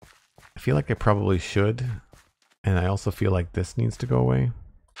 I feel like I probably should. And I also feel like this needs to go away.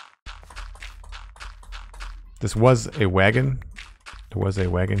 This was a wagon. There was a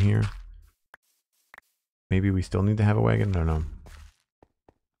wagon here. Maybe we still need to have a wagon? I don't know.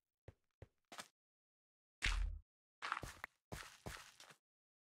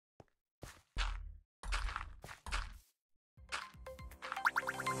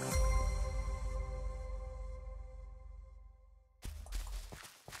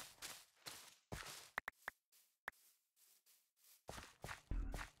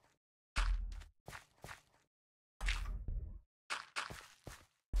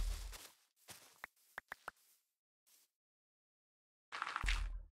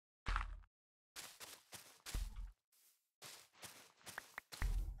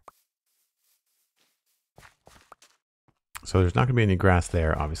 So there's not going to be any grass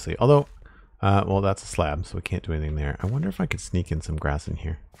there, obviously. Although, well, that's a slab, so we can't do anything there. I wonder if I could sneak in some grass in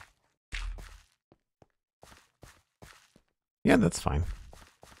here. Yeah, that's fine.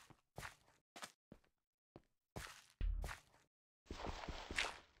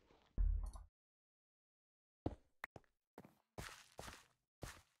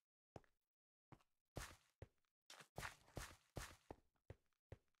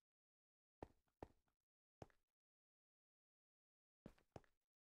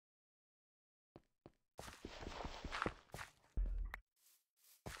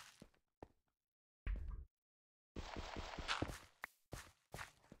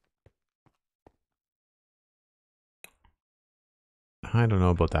 I don't know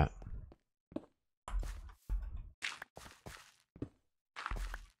about that.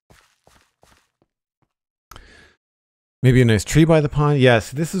 Maybe a nice tree by the pond.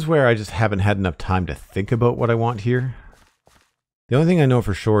 Yes, this is where I just haven't had enough time to think about what I want here. The only thing I know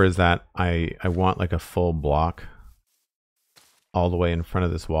for sure is that I want like a full block all the way in front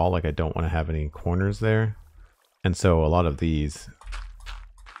of this wall. Like I don't want to have any corners there. And so a lot of these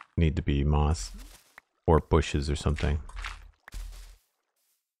need to be moss or bushes or something.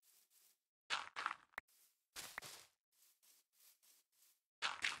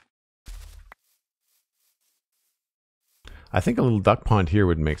 I think a little duck pond here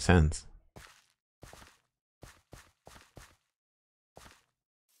would make sense.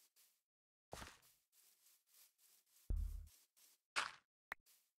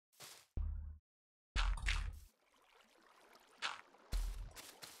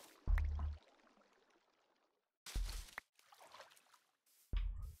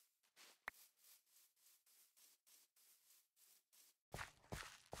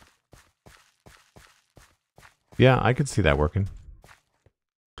 Yeah, I could see that working.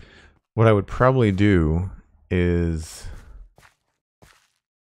 What I would probably do is,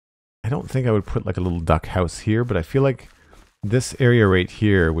 I don't think I would put like a little duck house here, but I feel like this area right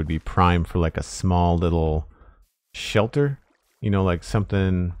here would be prime for like a small little shelter, you know, like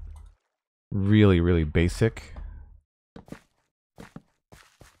something really, really basic.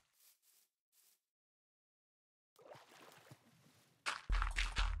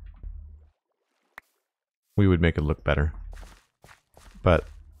 We would make it look better. But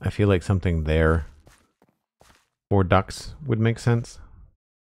I feel like something there for ducks would make sense.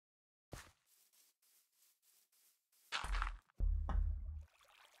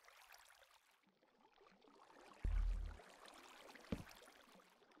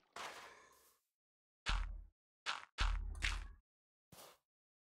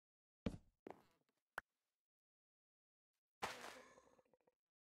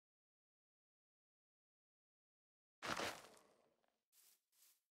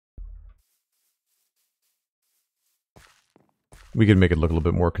 We could make it look a little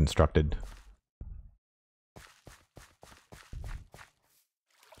bit more constructed.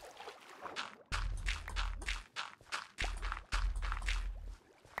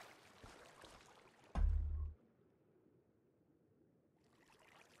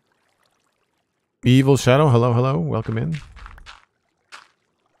 Evil Shadow, hello, hello, welcome in.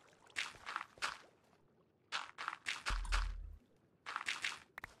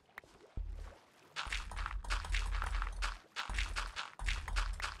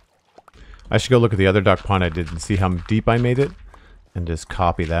 I should go look at the other duck pond I did and see how deep I made it and just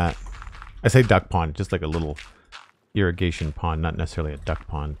copy that. I say duck pond, just like a little irrigation pond, not necessarily a duck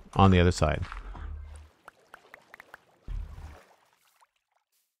pond on the other side.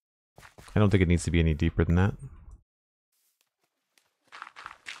 I don't think it needs to be any deeper than that.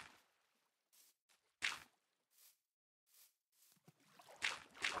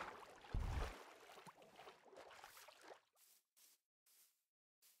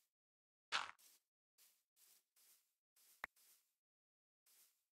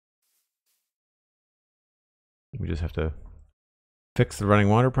 We just have to fix the running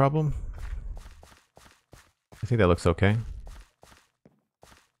water problem. I think that looks okay.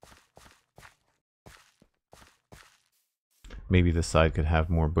 Maybe this side could have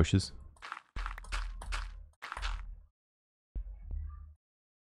more bushes.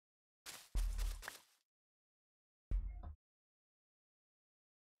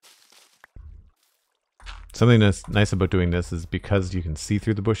 Something that's nice about doing this is because you can see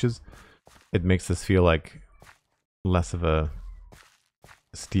through the bushes, it makes this feel like less of a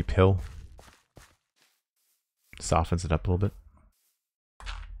steep hill. Softens it up a little bit.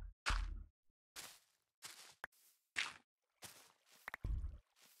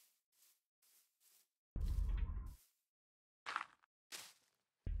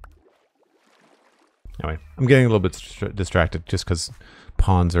 Anyway, I'm getting a little bit distracted just because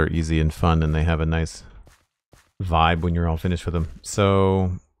ponds are easy and fun and they have a nice vibe when you're all finished with them.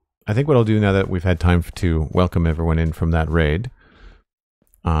 So I think what I'll do now that we've had time to welcome everyone in from that raid,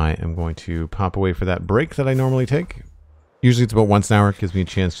 I am going to pop away for that break that I normally take. Usually it's about once an hour. It gives me a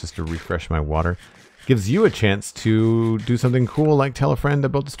chance just to refresh my water. Gives you a chance to do something cool like tell a friend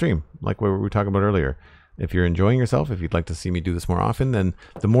about the stream, like what we were talking about earlier. If you're enjoying yourself, if you'd like to see me do this more often, then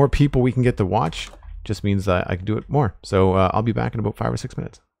the more people we can get to watch just means that I can do it more. So I'll be back in about 5 or 6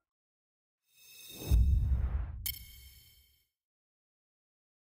 minutes.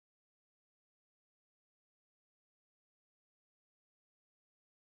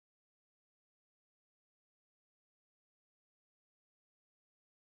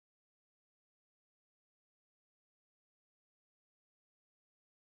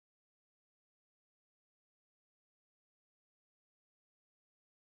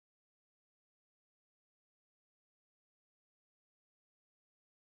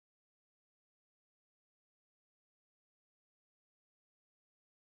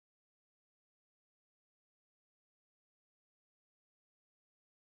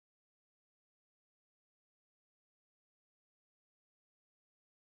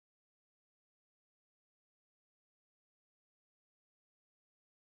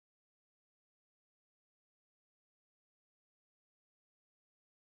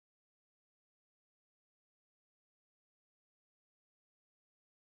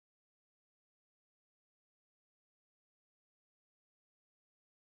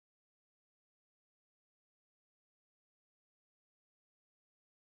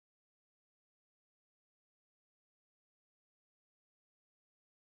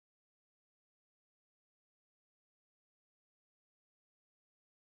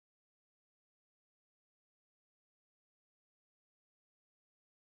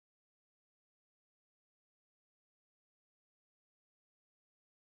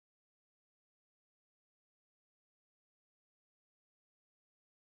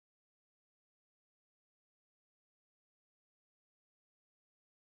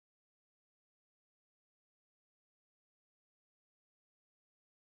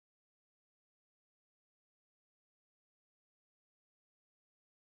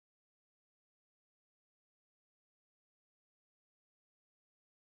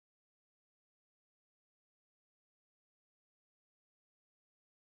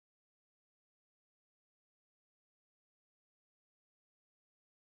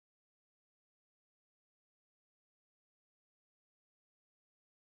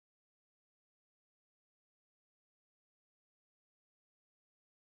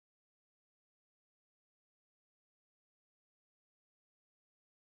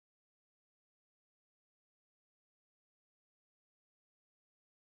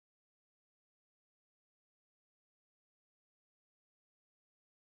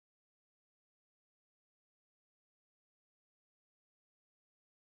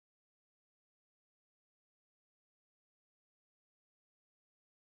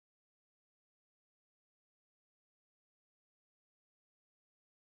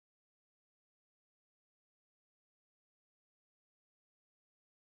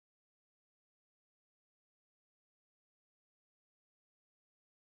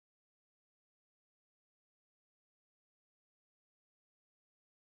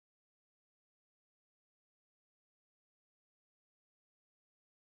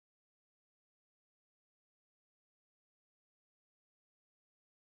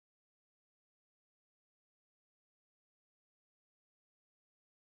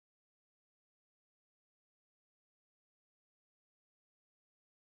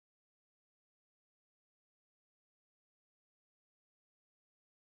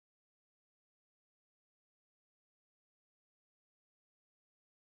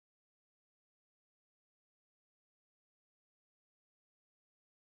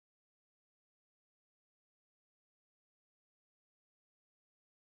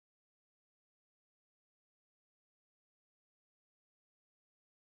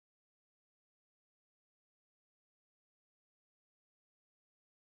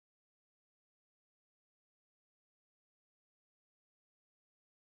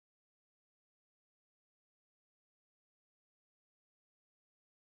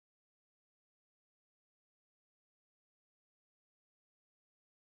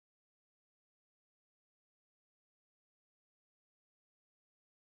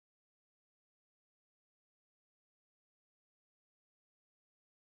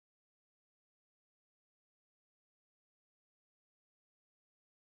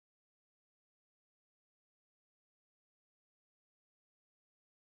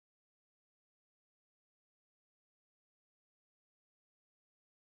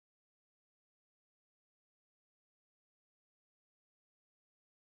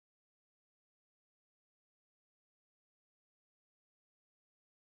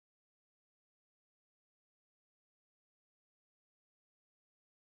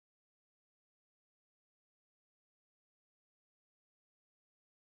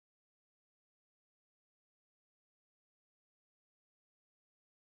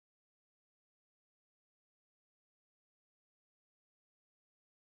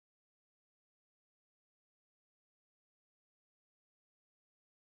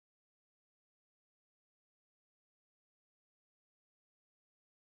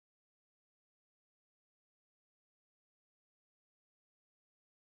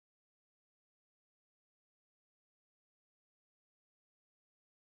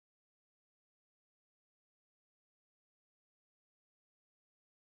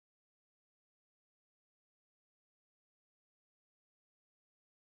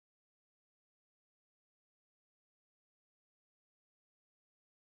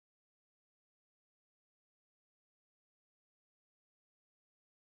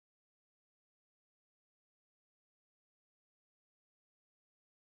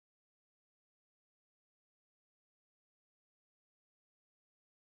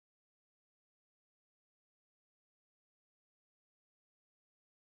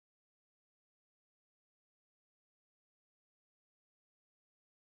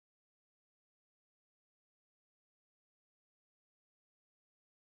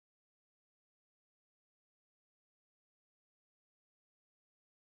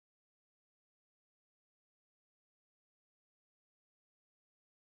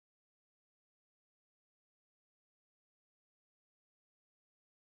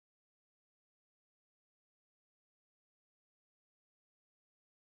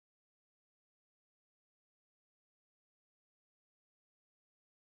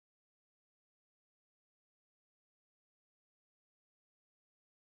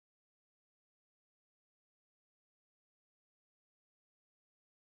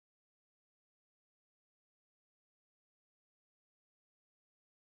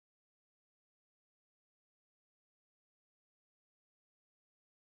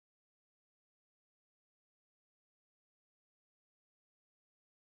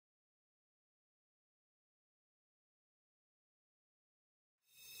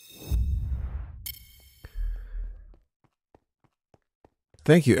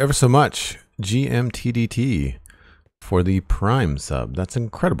 Thank you ever so much, GMTDT, for the Prime sub. That's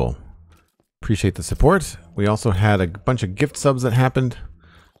incredible. Appreciate the support. We also had a bunch of gift subs that happened,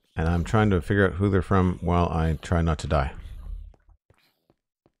 and I'm trying to figure out who they're from while I try not to die.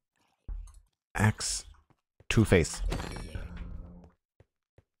 Axe Two-Face.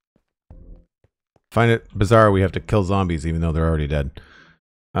 Find it bizarre we have to kill zombies even though they're already dead.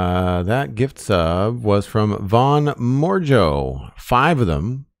 That gift sub was from Von Morjo. 5 of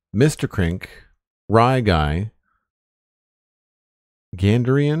them. Mr. Crink, Rye Guy,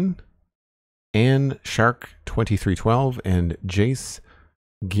 Gandarian, Anne Shark 2312, and Jace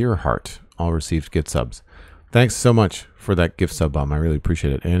Gearhart all received gift subs. Thanks so much for that gift sub, Bomb. I really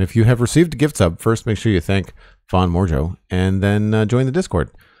appreciate it. And if you have received a gift sub, first make sure you thank Von Morjo and then join the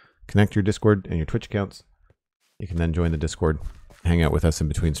Discord. Connect your Discord and your Twitch accounts. You can then join the Discord, hang out with us in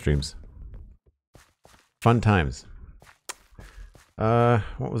between streams. Fun times.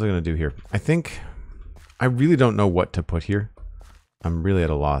 What was I going to do here? I think I really don't know what to put here. I'm really at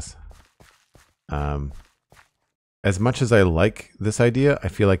a loss. As much as I like this idea, I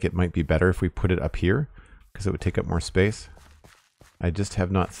feel like it might be better if we put it up here because it would take up more space. I just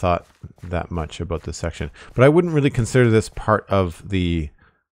have not thought that much about this section. But I wouldn't really consider this part of the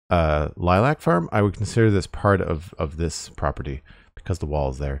Lilac Farm. I would consider this part of this property because the wall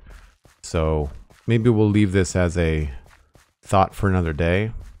is there. So maybe we'll leave this as a thought for another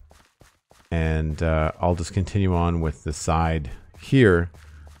day. And I'll just continue on with the side here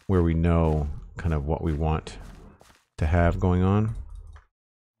where we know kind of what we want to have going on.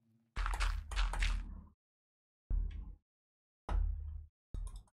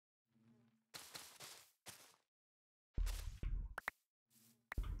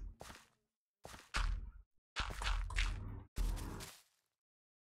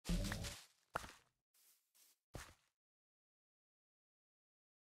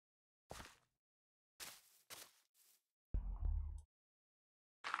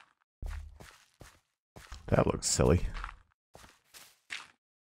 That looks silly.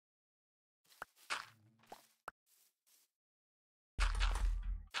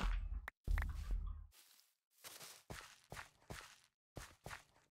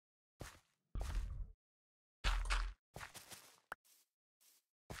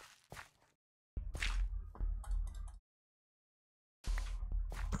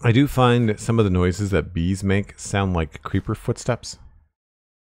 I do find some of the noises that bees make sound like creeper footsteps.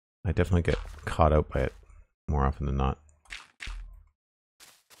 I definitely get caught out by it more often than not.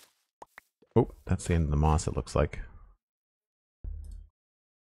 Oh, that's the end of the moss, it looks like.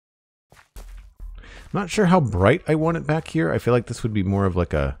 I'm not sure how bright I want it back here. I feel like this would be more of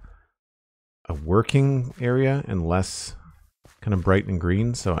like a working area and less kind of bright and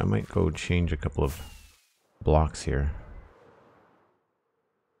green, so I might go change a couple of blocks here.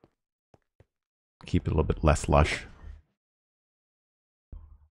 Keep it a little bit less lush.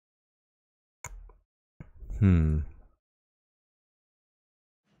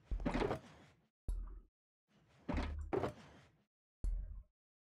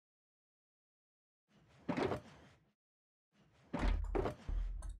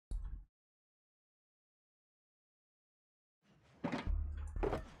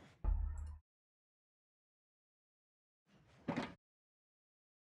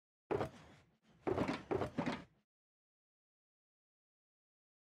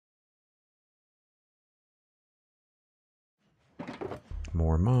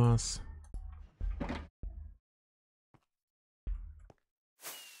 More moss.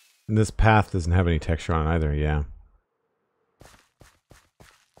 And this path doesn't have any texture on it either, yeah.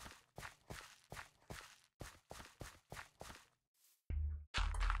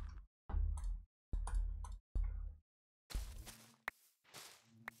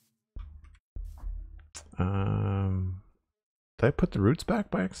 Did I put the roots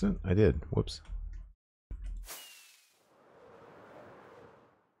back by accident? I did. Whoops.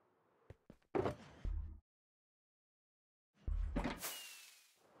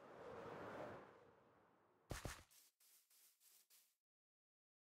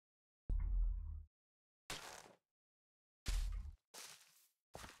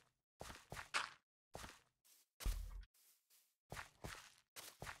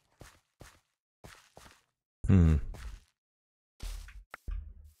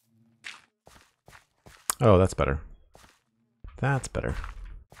 Oh, that's better. That's better.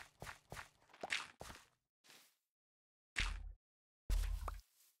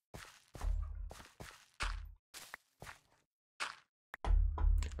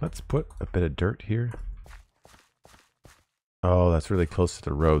 Let's put a bit of dirt here. Oh, that's really close to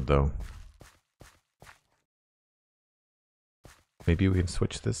the road, though. maybe we can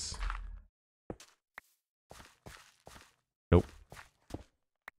switch this. Nope.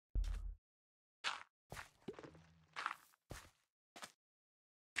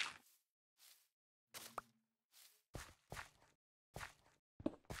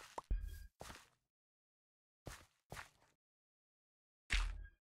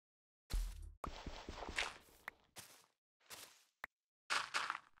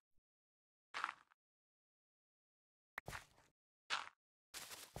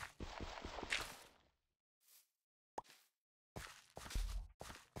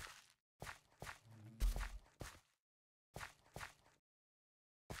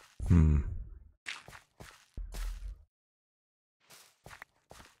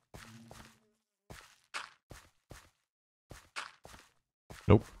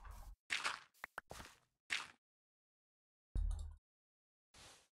 Nope.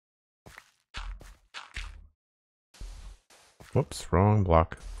 Whoops, wrong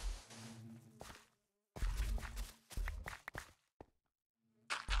block.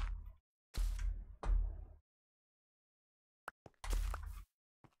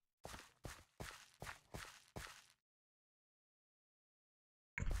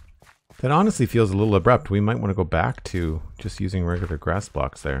 That honestly feels a little abrupt. We might want to go back to just using regular grass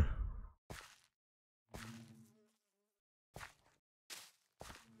blocks there.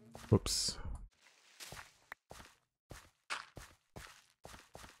 Whoops.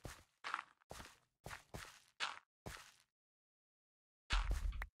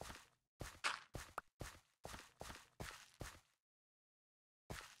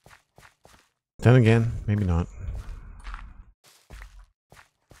 Then again, maybe not.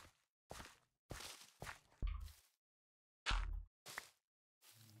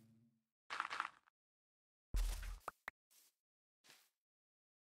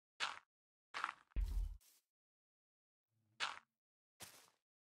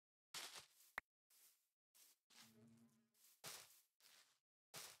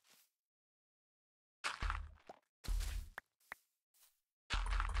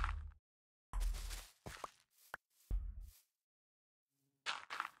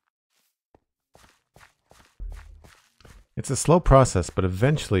 It's a slow process, but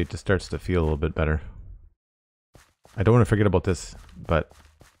eventually it just starts to feel a little bit better. I don't want to forget about this, but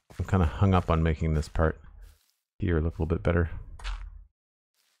I'm kind of hung up on making this part here look a little bit better.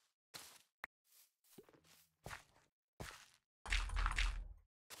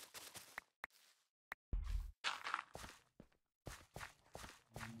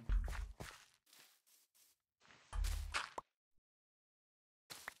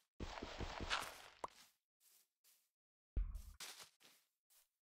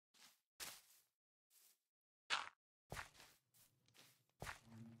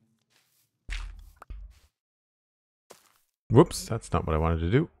 Whoops, that's not what I wanted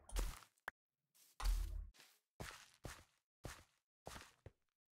to do.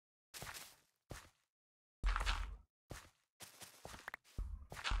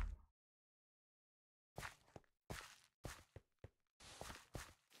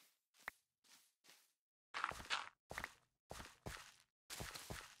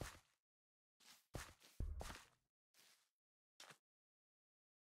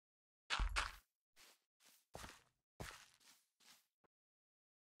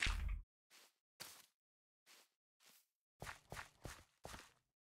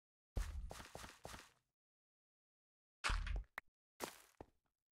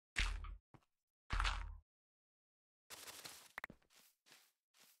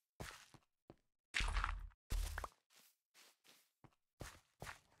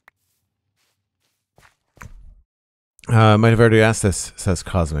 Might have already asked this, says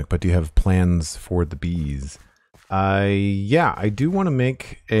Cosmic, but do you have plans for the bees? Yeah, I do want to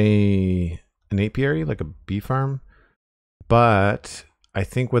make an apiary, like a bee farm, but I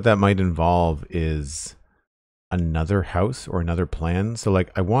think what that might involve is another house or another plan. So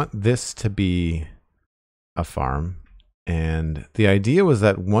like I want this to be a farm, and the idea was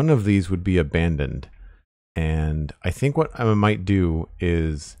that one of these would be abandoned. And I think what I might do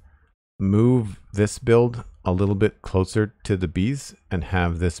is move this build a little bit closer to the bees and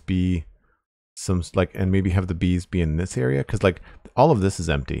have this be some like, and maybe have the bees be in this area, because like all of this is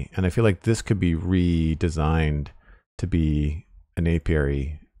empty and I feel like this could be redesigned to be an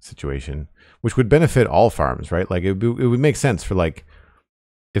apiary situation, which would benefit all farms, right? Like it would make sense for like,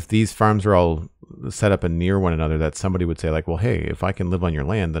 if these farms are all set up and near one another, that somebody would say like, well, hey, if I can live on your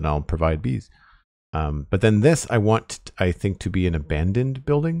land, then I'll provide bees. But then this, I think to be an abandoned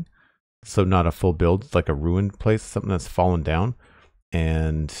building. So not a full build, like a ruined place, something that's fallen down.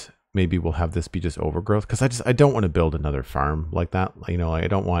 And maybe we'll have this be just overgrowth, because I don't want to build another farm like that. You know, I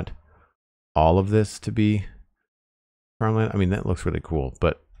don't want all of this to be farmland. I mean, that looks really cool,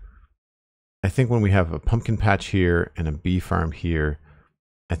 but I think when we have a pumpkin patch here and a bee farm here,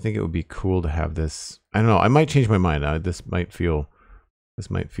 I think it would be cool to have this. I don't know. I might change my mind. This might feel,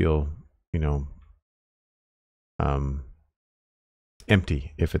 you know,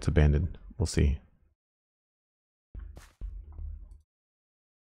 empty if it's abandoned. We'll see.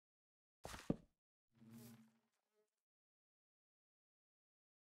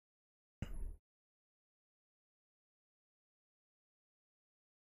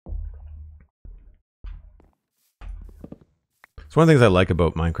 So one of the things I like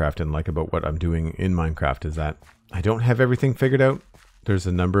about Minecraft and like about what I'm doing in Minecraft is that I don't have everything figured out. There's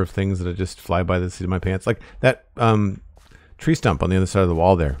a number of things that I just fly by the seat of my pants. Like that tree stump on the other side of the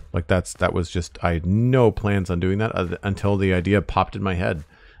wall there. Like that was just, I had no plans on doing that until the idea popped in my head.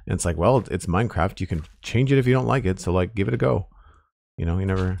 And it's like, well, it's Minecraft. You can change it if you don't like it. So like, give it a go. You know, you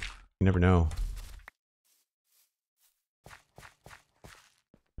never know.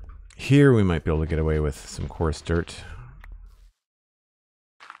 Here we might be able to get away with some coarse dirt.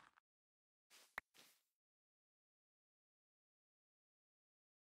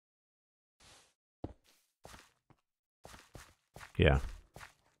 Yeah.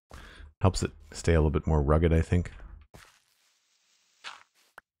 Helps it stay a little bit more rugged, I think.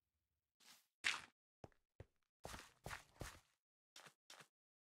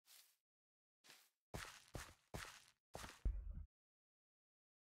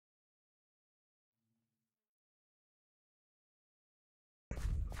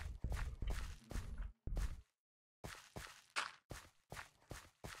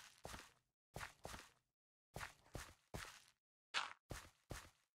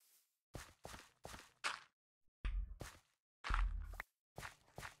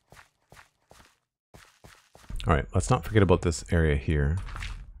 All right, let's not forget about this area here.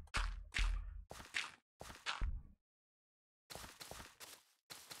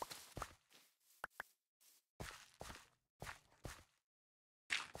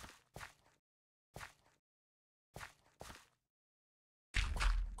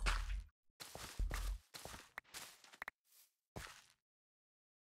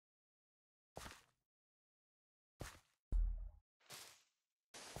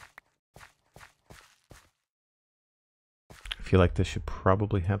 I feel like this should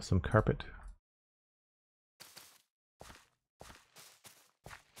probably have some carpet.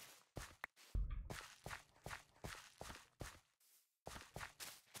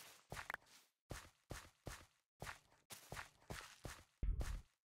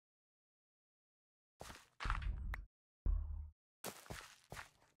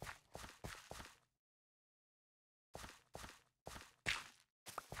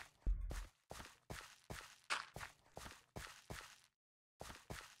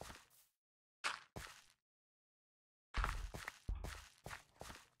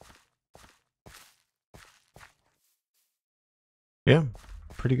 Yeah,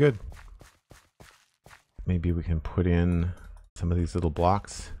 pretty good. Maybe we can put in some of these little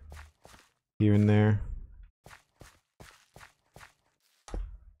blocks here and there.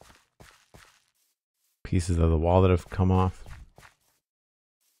 Pieces of the wall that have come off.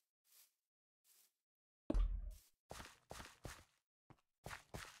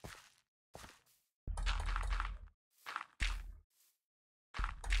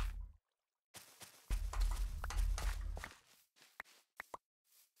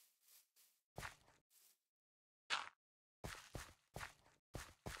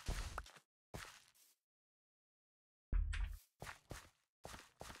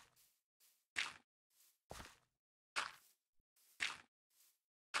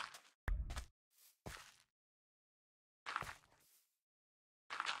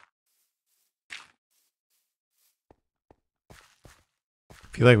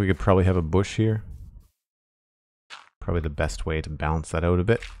 I feel like we could probably have a bush here. Probably the best way to balance that out a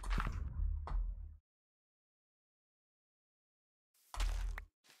bit.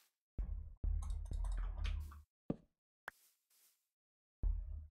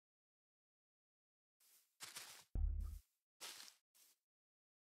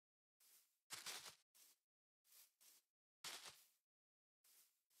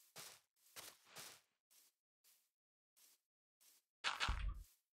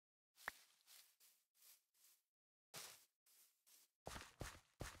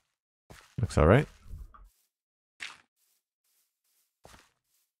 Looks all right.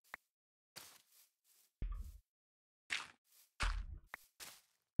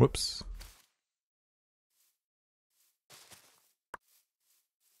 Whoops.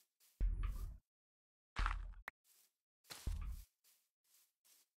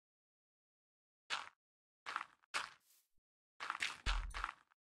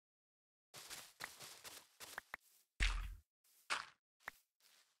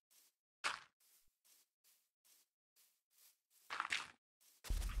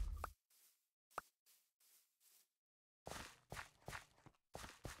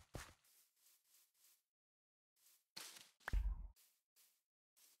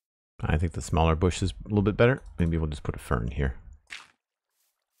 I think the smaller bush is a little bit better. Maybe we'll just put a fern here.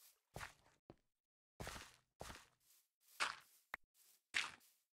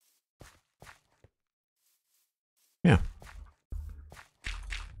 Yeah.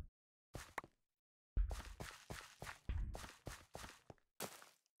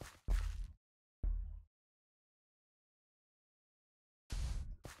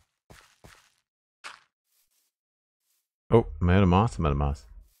 Oh, am I out of moss? I'm out of moss.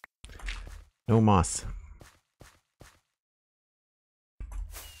 No moss.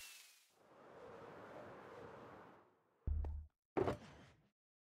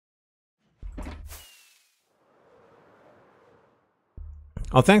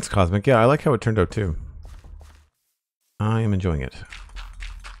 Oh, thanks, Cosmic. Yeah, I like how it turned out too. I am enjoying it.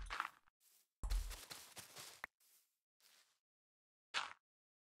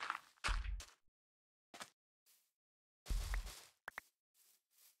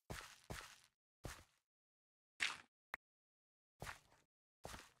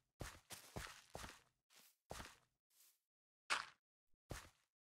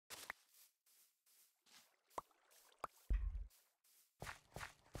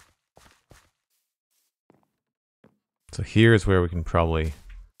 So here's where we can probably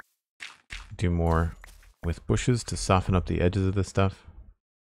do more with bushes to soften up the edges of this stuff.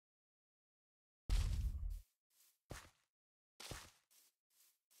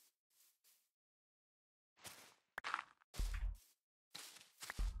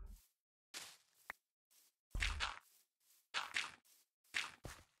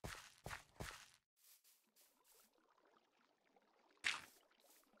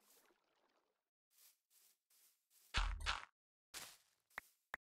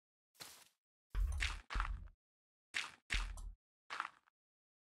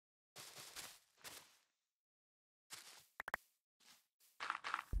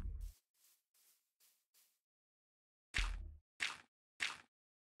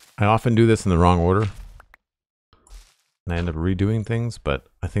 I often do this in the wrong order, and I end up redoing things, but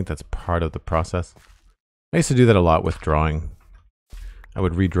I think that's part of the process. I used to do that a lot with drawing. I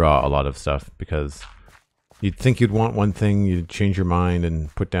would redraw a lot of stuff because you'd think you'd want one thing, you'd change your mind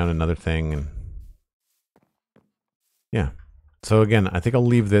and put down another thing, and yeah. So again, I think I'll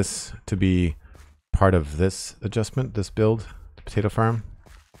leave this to be part of this adjustment, this build, the potato farm.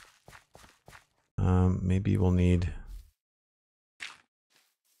 Maybe we'll need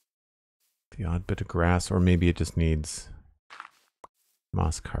the odd bit of grass, or maybe it just needs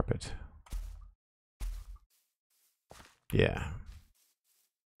moss carpet. Yeah.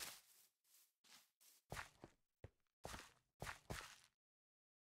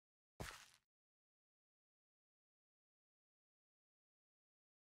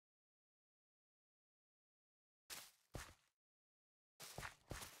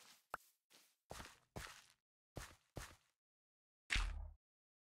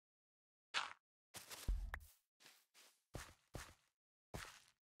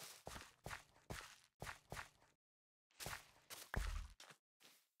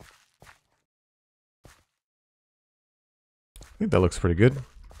 I think that looks pretty good.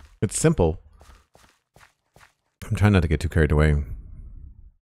 It's simple. I'm trying not to get too carried away.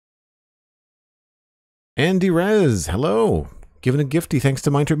 Andy Rez, hello. Giving a gifty thanks to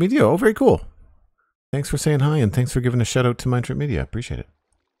MindTripMedia. Oh, very cool. Thanks for saying hi, and thanks for giving a shout out to MindTripMedia. Appreciate it.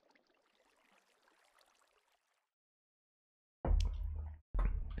 All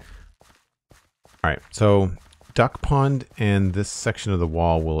right, so duck pond and this section of the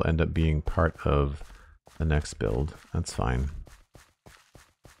wall will end up being part of the next build. That's fine.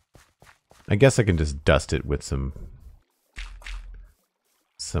 I guess I can just dust it with some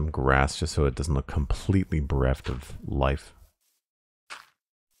grass just so it doesn't look completely bereft of life.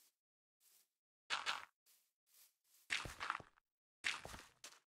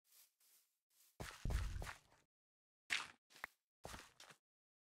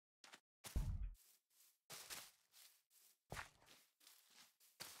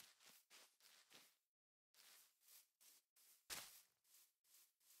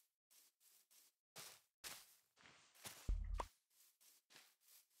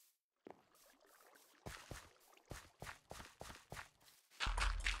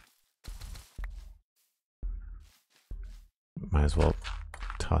 Might as well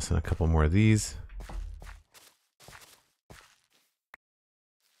toss in a couple more of these.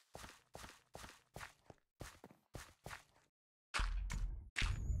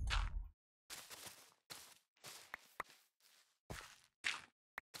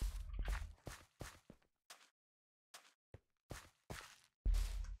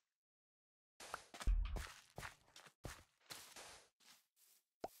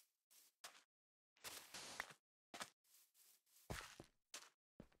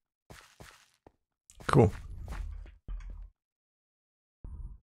 Cool.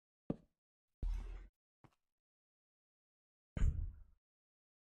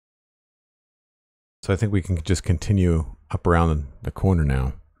 So I think we can just continue up around the corner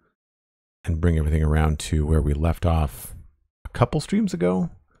now and bring everything around to where we left off a couple streams ago,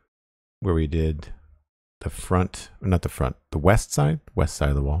 where we did the front, not the front, the west side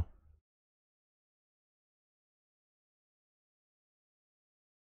of the wall.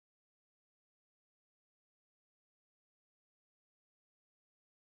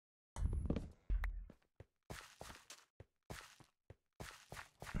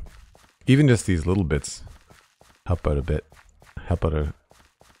 Even just these little bits help out a bit, help out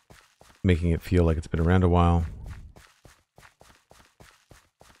making it feel like it's been around a while.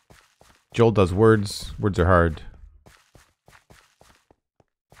 Joel does words. Words are hard.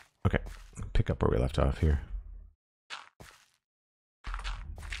 Okay, pick up where we left off here.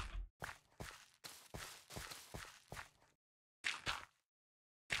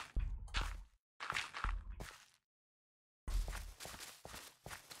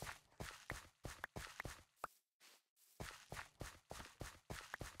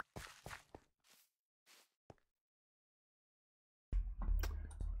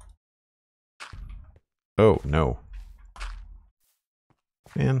 Oh, no.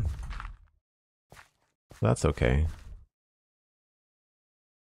 Man. That's okay.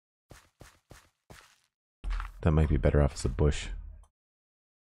 That might be better off as a bush.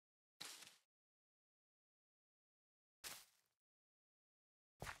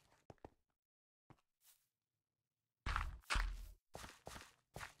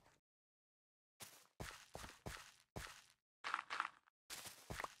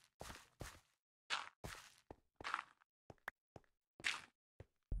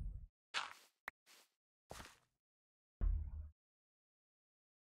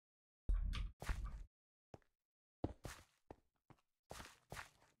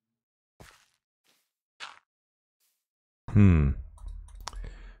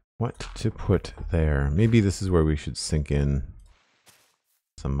 What to put there? Maybe this is where we should sink in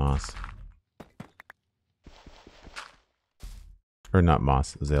some moss. Or not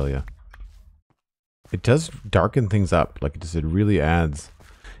moss, azalea. It does darken things up. Like it really adds.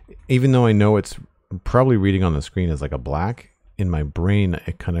 Even though I know it's probably reading on the screen as like a black, in my brain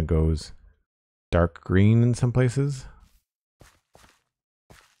it kind of goes dark green in some places.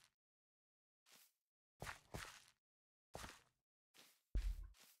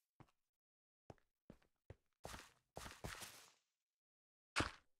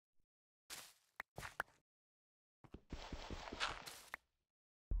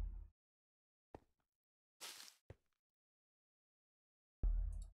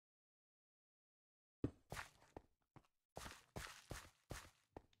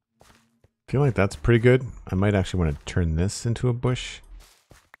 I feel like that's pretty good. I might actually want to turn this into a bush,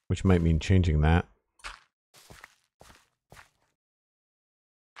 which might mean changing that.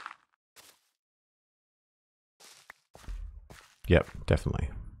 Yep, definitely.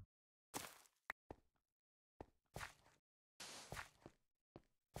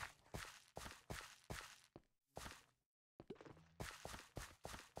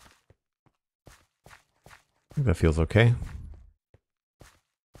 I think that feels okay.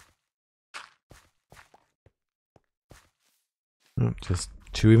 Just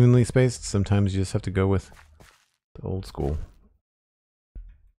too evenly spaced. Sometimes you just have to go with the old school.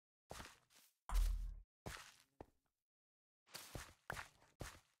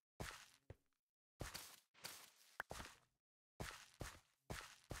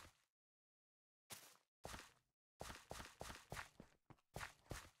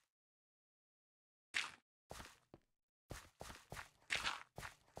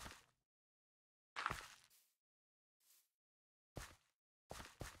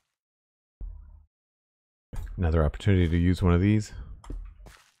 Another opportunity to use one of these.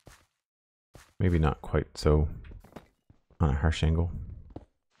 Maybe not quite so on a harsh angle.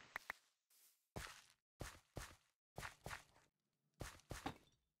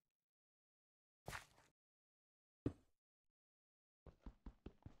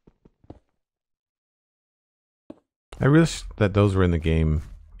 I wish that those were in the game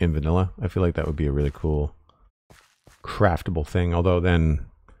in vanilla. I feel like that would be a really cool craftable thing. Although then,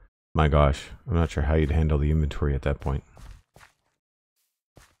 my gosh, I'm not sure how you'd handle the inventory at that point.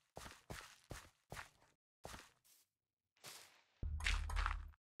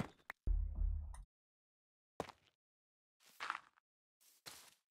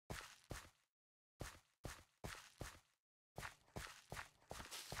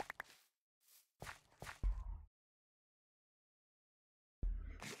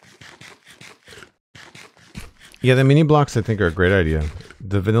 Yeah, the mini blocks I think are a great idea.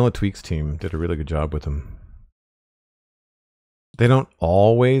 The Vanilla Tweaks team did a really good job with them. They don't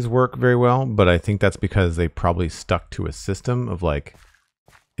always work very well, but I think that's because they probably stuck to a system of like,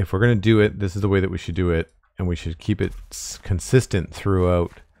 if we're going to do it, this is the way that we should do it, and we should keep it consistent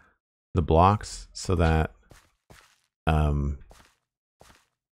throughout the blocks so that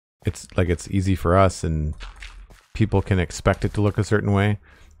it's easy for us and people can expect it to look a certain way.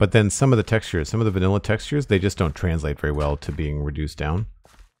 But then some of the textures, some of the vanilla textures, they just don't translate very well to being reduced down.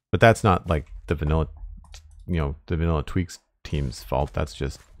 But that's not like the vanilla, the Vanilla Tweaks team's fault. That's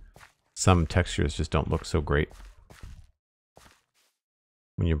just some textures just don't look so great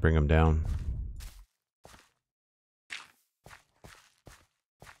when you bring them down.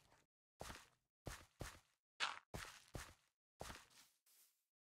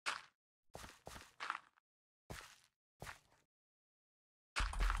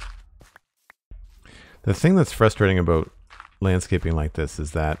 The thing that's frustrating about landscaping like this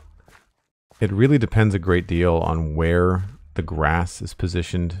is that it really depends a great deal on where the grass is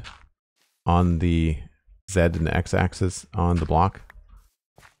positioned on the Z and the X axis on the block.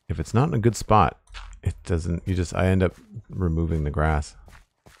 If it's not in a good spot, it doesn't, I end up removing the grass.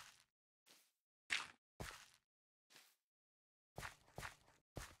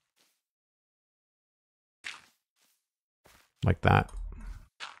 Like that.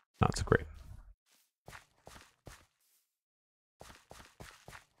 Not so great.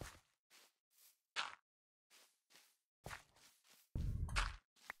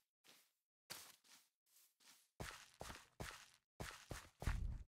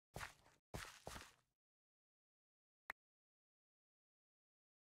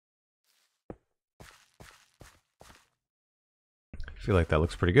 I feel like that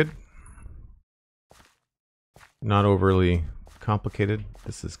looks pretty good. Not overly complicated.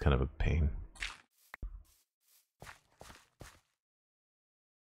 This is kind of a pain.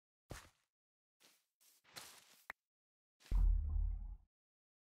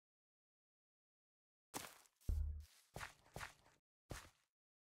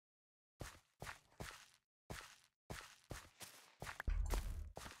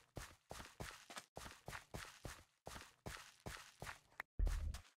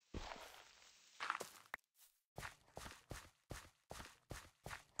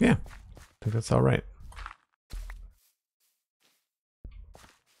 Yeah, I think that's all right.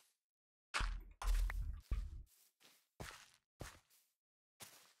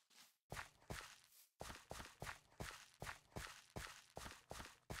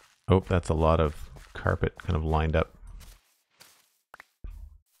 Oh, that's a lot of carpet kind of lined up.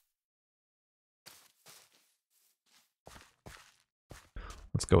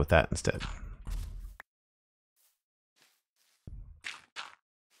 Let's go with that instead.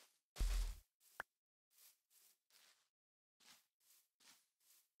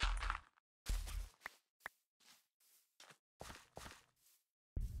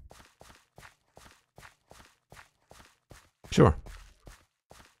 Sure.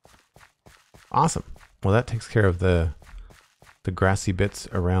 Awesome. Well, that takes care of the grassy bits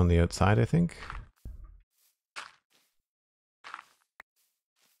around the outside, I think.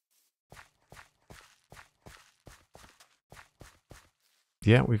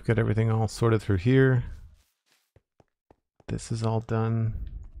 Yeah, we've got everything all sorted through here. This is all done.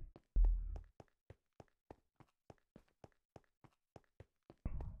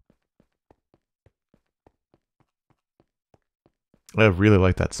 I really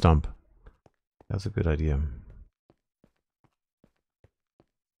like that stump. That's a good idea.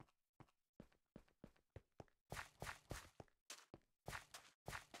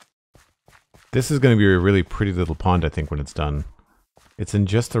 This is going to be a really pretty little pond, I think, when it's done. It's in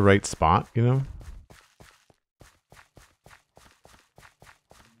just the right spot, you know?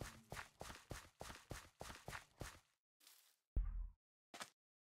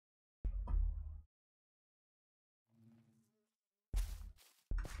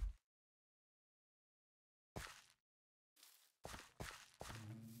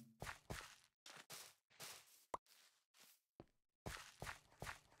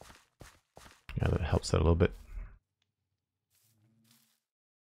 Yeah, that helps out a little bit.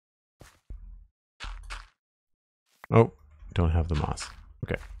 Oh, don't have the moss.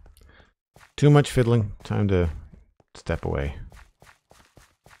 Okay. Too much fiddling. Time to step away.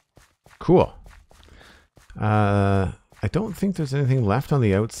 Cool. I don't think there's anything left on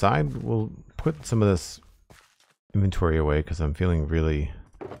the outside. We'll put some of this inventory away because I'm feeling really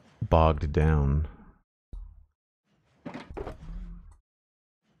bogged down.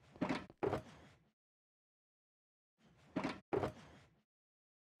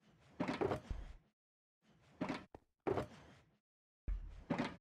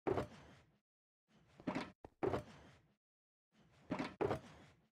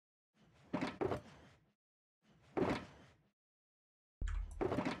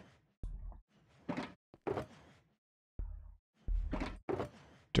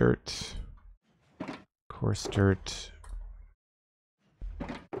 dirt, coarse dirt,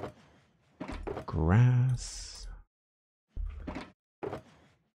 grass.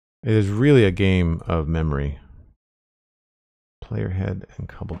 It is really a game of memory. Player head and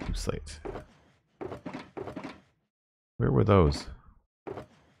cobble deep slate. Where were those?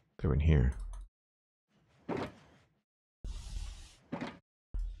 They were in here.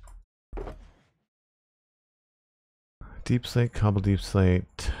 Deep slate, cobble deep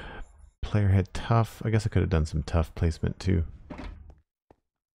slate, player head tough. I guess I could have done some tough placement too.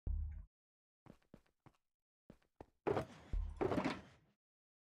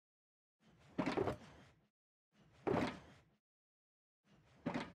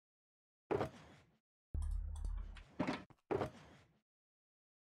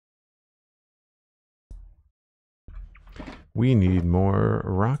 We need more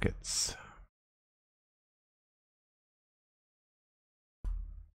rockets.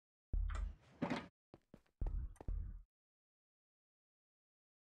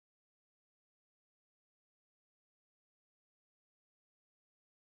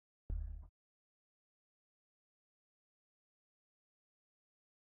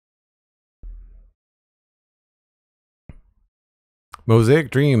 Mosaic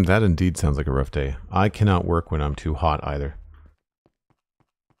Dream, that indeed sounds like a rough day. I cannot work when I'm too hot either.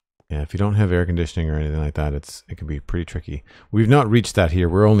 Yeah, if you don't have air conditioning or anything like that, it can be pretty tricky. We've not reached that here.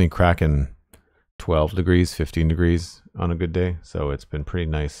 We're only cracking 12 degrees, 15 degrees on a good day, so it's been pretty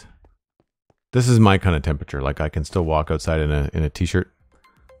nice. This is my kind of temperature. Like, I can still walk outside in a t-shirt.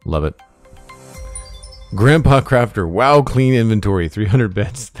 Love it. GrandpaCrafter, wow, clean inventory, 300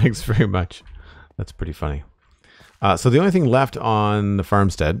 beds. Thanks very much. That's pretty funny. So the only thing left on the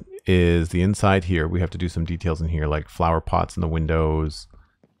farmstead is the inside here. We have to do some details in here, like flower pots in the windows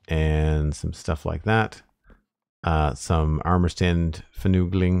and some stuff like that. Some armor stand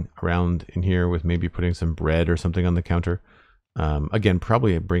finagling around in here with maybe putting some bread or something on the counter. Again,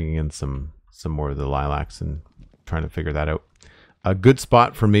 probably bringing in some more of the lilacs and trying to figure that out. A good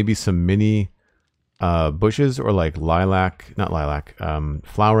spot for maybe some mini bushes or like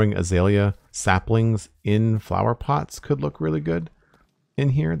flowering azalea saplings in flower pots could look really good in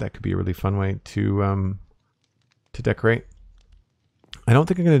here. That could be a really fun way to decorate. I don't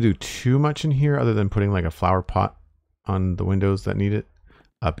think I'm going to do too much in here other than putting like a flower pot on the windows that need it.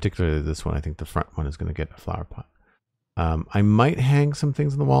 Particularly this one. I think the front one is going to get a flower pot. I might hang some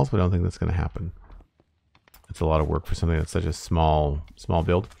things on the walls, but I don't think that's going to happen. It's a lot of work for something that's such a small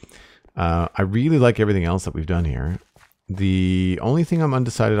build. I really like everything else that we've done here. The only thing I'm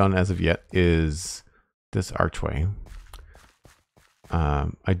undecided on as of yet is this archway.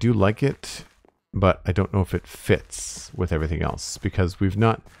 I do like it, but I don't know if it fits with everything else because we've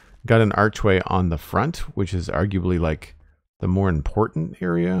not got an archway on the front, which is arguably like the more important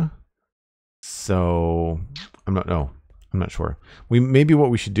area. So I'm not sure. Maybe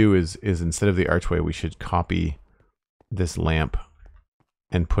what we should do is instead of the archway, we should copy this lamp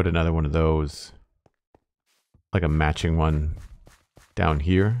and put another one of those, like a matching one down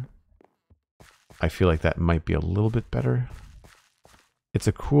here. I feel like that might be a little bit better. It's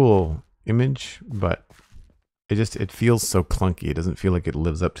a cool image, but it feels so clunky. It doesn't feel like it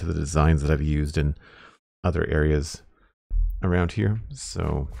lives up to the designs that I've used in other areas around here.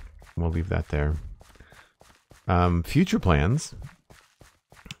 So we'll leave that there. Future plans.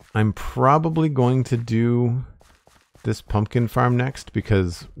 I'm probably going to do this pumpkin farm next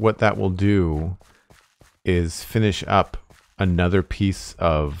because what that will do is finish up another piece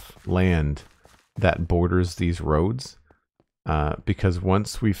of land that borders these roads. Because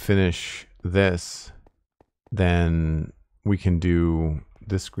once we finish this, then we can do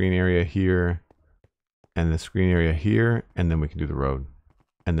this green area here and this green area here, and then we can do the road.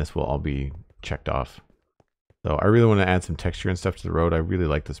 And this will all be checked off. So I really want to add some texture and stuff to the road. I really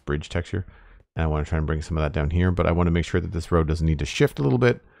like this bridge texture. And I want to try and bring some of that down here. But I want to make sure that this road doesn't need to shift a little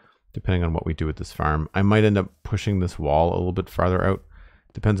bit, depending on what we do with this farm. I might end up pushing this wall a little bit farther out.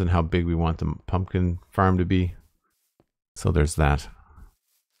 Depends on how big we want the pumpkin farm to be. So there's that.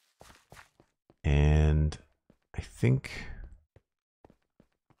 And I think...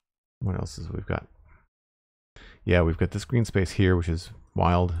 what else is we've got? Yeah, we've got this green space here, which is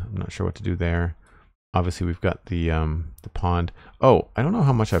wild. I'm not sure what to do there. Obviously, we've got the pond. Oh, I don't know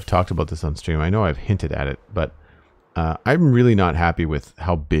how much I've talked about this on stream. I know I've hinted at it, but I'm really not happy with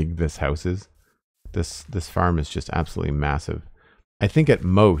how big this house is. This farm is just absolutely massive. I think at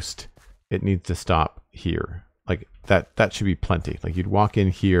most it needs to stop here. Like that should be plenty. Like you'd walk in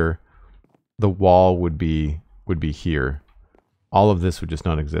here, the wall would be here. All of this would just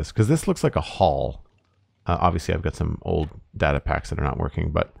not exist because this looks like a hall. Obviously, I've got some old data packs that are not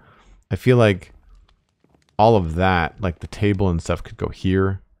working, but I feel like all of that, like the table and stuff, could go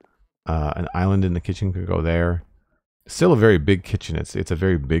here. An island in the kitchen could go there. Still a very big kitchen. It's a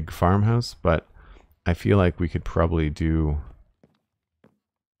very big farmhouse, but I feel like we could probably do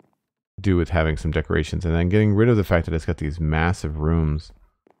with having some decorations and then getting rid of the fact that it's got these massive rooms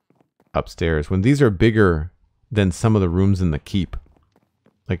upstairs when these are bigger than some of the rooms in the keep.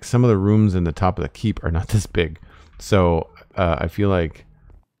 Like some of the rooms in the top of the keep are not this big. So I feel like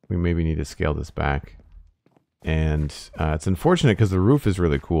we maybe need to scale this back. And it's unfortunate because the roof is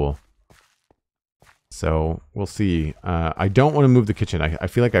really cool. So we'll see. I don't want to move the kitchen. I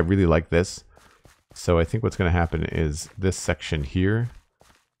feel like I really like this. So I think what's going to happen is this section here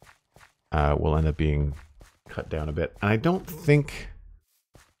will end up being cut down a bit. And I don't think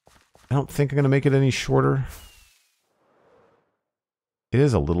I'm going to make it any shorter. It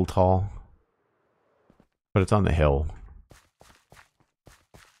is a little tall, but it's on the hill.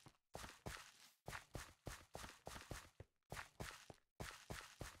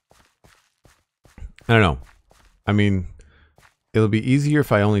 I don't know. I mean, it'll be easier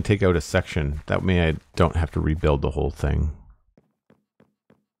if I only take out a section. That way I don't have to rebuild the whole thing.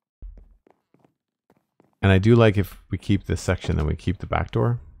 And I do like if we keep this section, then we keep the back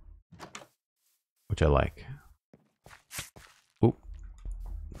door, which I like. Oop,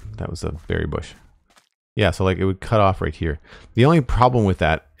 that was a berry bush. Yeah, so like it would cut off right here. The only problem with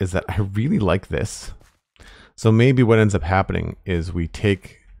that is that I really like this. So maybe what ends up happening is we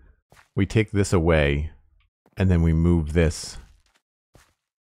take this away and then we move this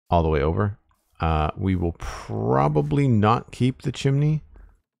all the way over. We will probably not keep the chimney.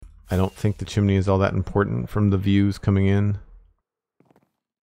 I don't think the chimney is all that important from the views coming in.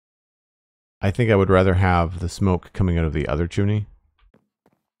 I think I would rather have the smoke coming out of the other chimney.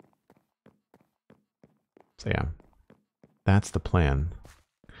 So yeah, that's the plan.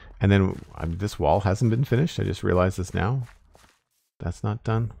 And then this wall hasn't been finished. I just realized this now. That's not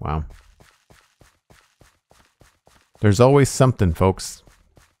done. Wow. There's always something, folks.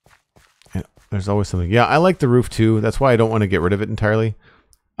 Yeah, there's always something. Yeah, I like the roof too. That's why I don't want to get rid of it entirely.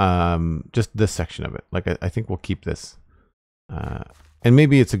 Just this section of it. Like I think we'll keep this. And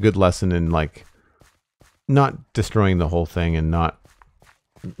maybe it's a good lesson in like not destroying the whole thing and not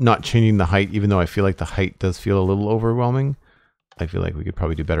changing the height, even though I feel like the height does feel a little overwhelming. I feel like we could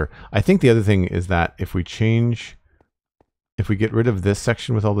probably do better. I think the other thing is that if we get rid of this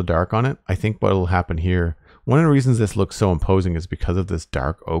section with all the dark on it, I think what will happen here, one of the reasons this looks so imposing is because of this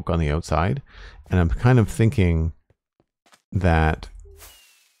dark oak on the outside. And I'm kind of thinking that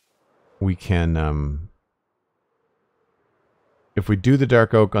we can, if we do the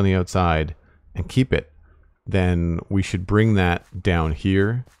dark oak on the outside and keep it, then we should bring that down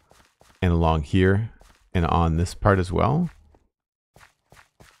here and along here and on this part as well.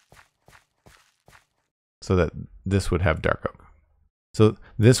 So that this would have dark oak. So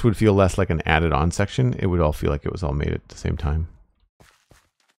this would feel less like an added on section. It would all feel like it was all made at the same time.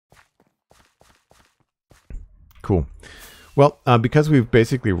 Cool. Well, because we've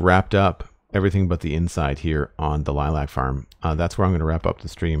basically wrapped up everything but the inside here on the Lilac Farm, that's where I'm going to wrap up the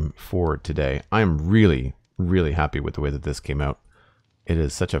stream for today. I'm really, really happy with the way that this came out. It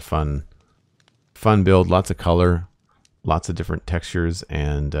is such a fun build, lots of color, lots of different textures,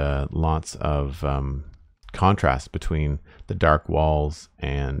 and lots of contrast between the dark walls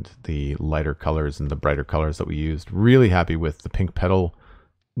and the lighter colors and the brighter colors that we used. Really happy with the pink petal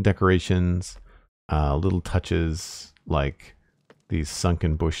decorations, little touches like these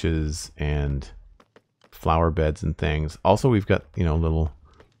sunken bushes and flower beds and things. Also, we've got, you know, little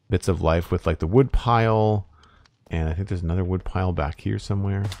bits of life with like the wood pile, and I think there's another wood pile back here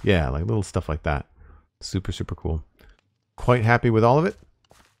somewhere. Yeah, like little stuff like that. Super, super cool. Quite happy with all of it.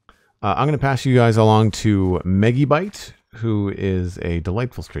 I'm going to pass you guys along to Megibite, who is a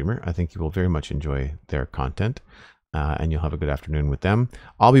delightful streamer. I think you will very much enjoy their content, and you'll have a good afternoon with them.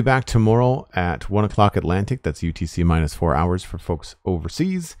 I'll be back tomorrow at 1 o'clock Atlantic. That's UTC minus 4 hours for folks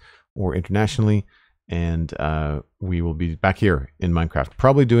overseas or internationally. And we will be back here in Minecraft,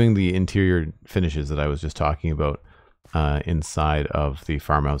 probably doing the interior finishes that I was just talking about inside of the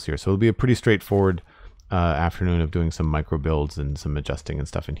farmhouse here. So it'll be a pretty straightforward afternoon of doing some micro builds and some adjusting and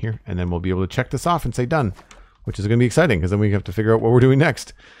stuff in here. And then we'll be able to check this off and say done, which is going to be exciting because then we have to figure out what we're doing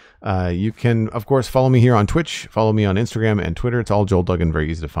next. You can, of course, follow me here on Twitch, follow me on Instagram and Twitter. It's all Joel Duggan,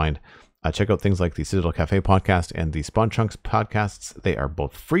 very easy to find. Check out things like the Citadel Cafe podcast and the Spawn Chunks podcasts. They are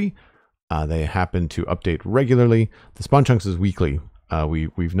both free. They happen to update regularly. The Spawn Chunks is weekly.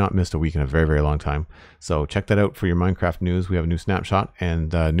 We've not missed a week in a very, very long time. So check that out for your Minecraft news. We have a new snapshot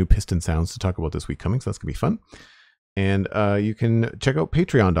and new piston sounds to talk about this week coming. So that's going to be fun. And you can check out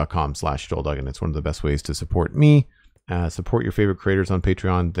patreon.com/JoelDuggan. It's one of the best ways to support me. Support your favorite creators on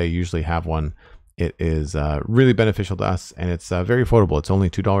Patreon. They usually have one. It is really beneficial to us, and it's very affordable. It's only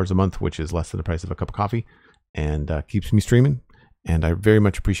 $2 a month, which is less than the price of a cup of coffee, and keeps me streaming. And I very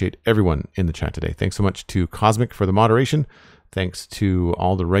much appreciate everyone in the chat today. Thanks so much to Cosmic for the moderation. Thanks to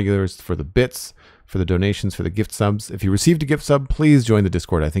all the regulars for the bits, for the donations, for the gift subs. If you received a gift sub, please join the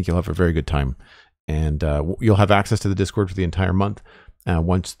Discord. I think you'll have a very good time. And you'll have access to the Discord for the entire month.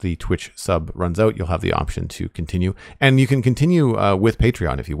 Once the Twitch sub runs out, you'll have the option to continue. And you can continue with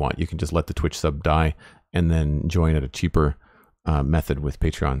Patreon if you want. You can just let the Twitch sub die and then join at a cheaper method with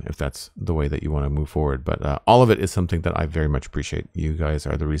Patreon if that's the way that you want to move forward. But all of it is something that I very much appreciate. You guys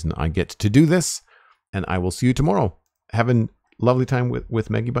are the reason I get to do this. And I will see you tomorrow. Have a lovely time with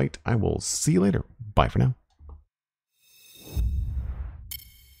Megabyte. I will see you later. Bye for now.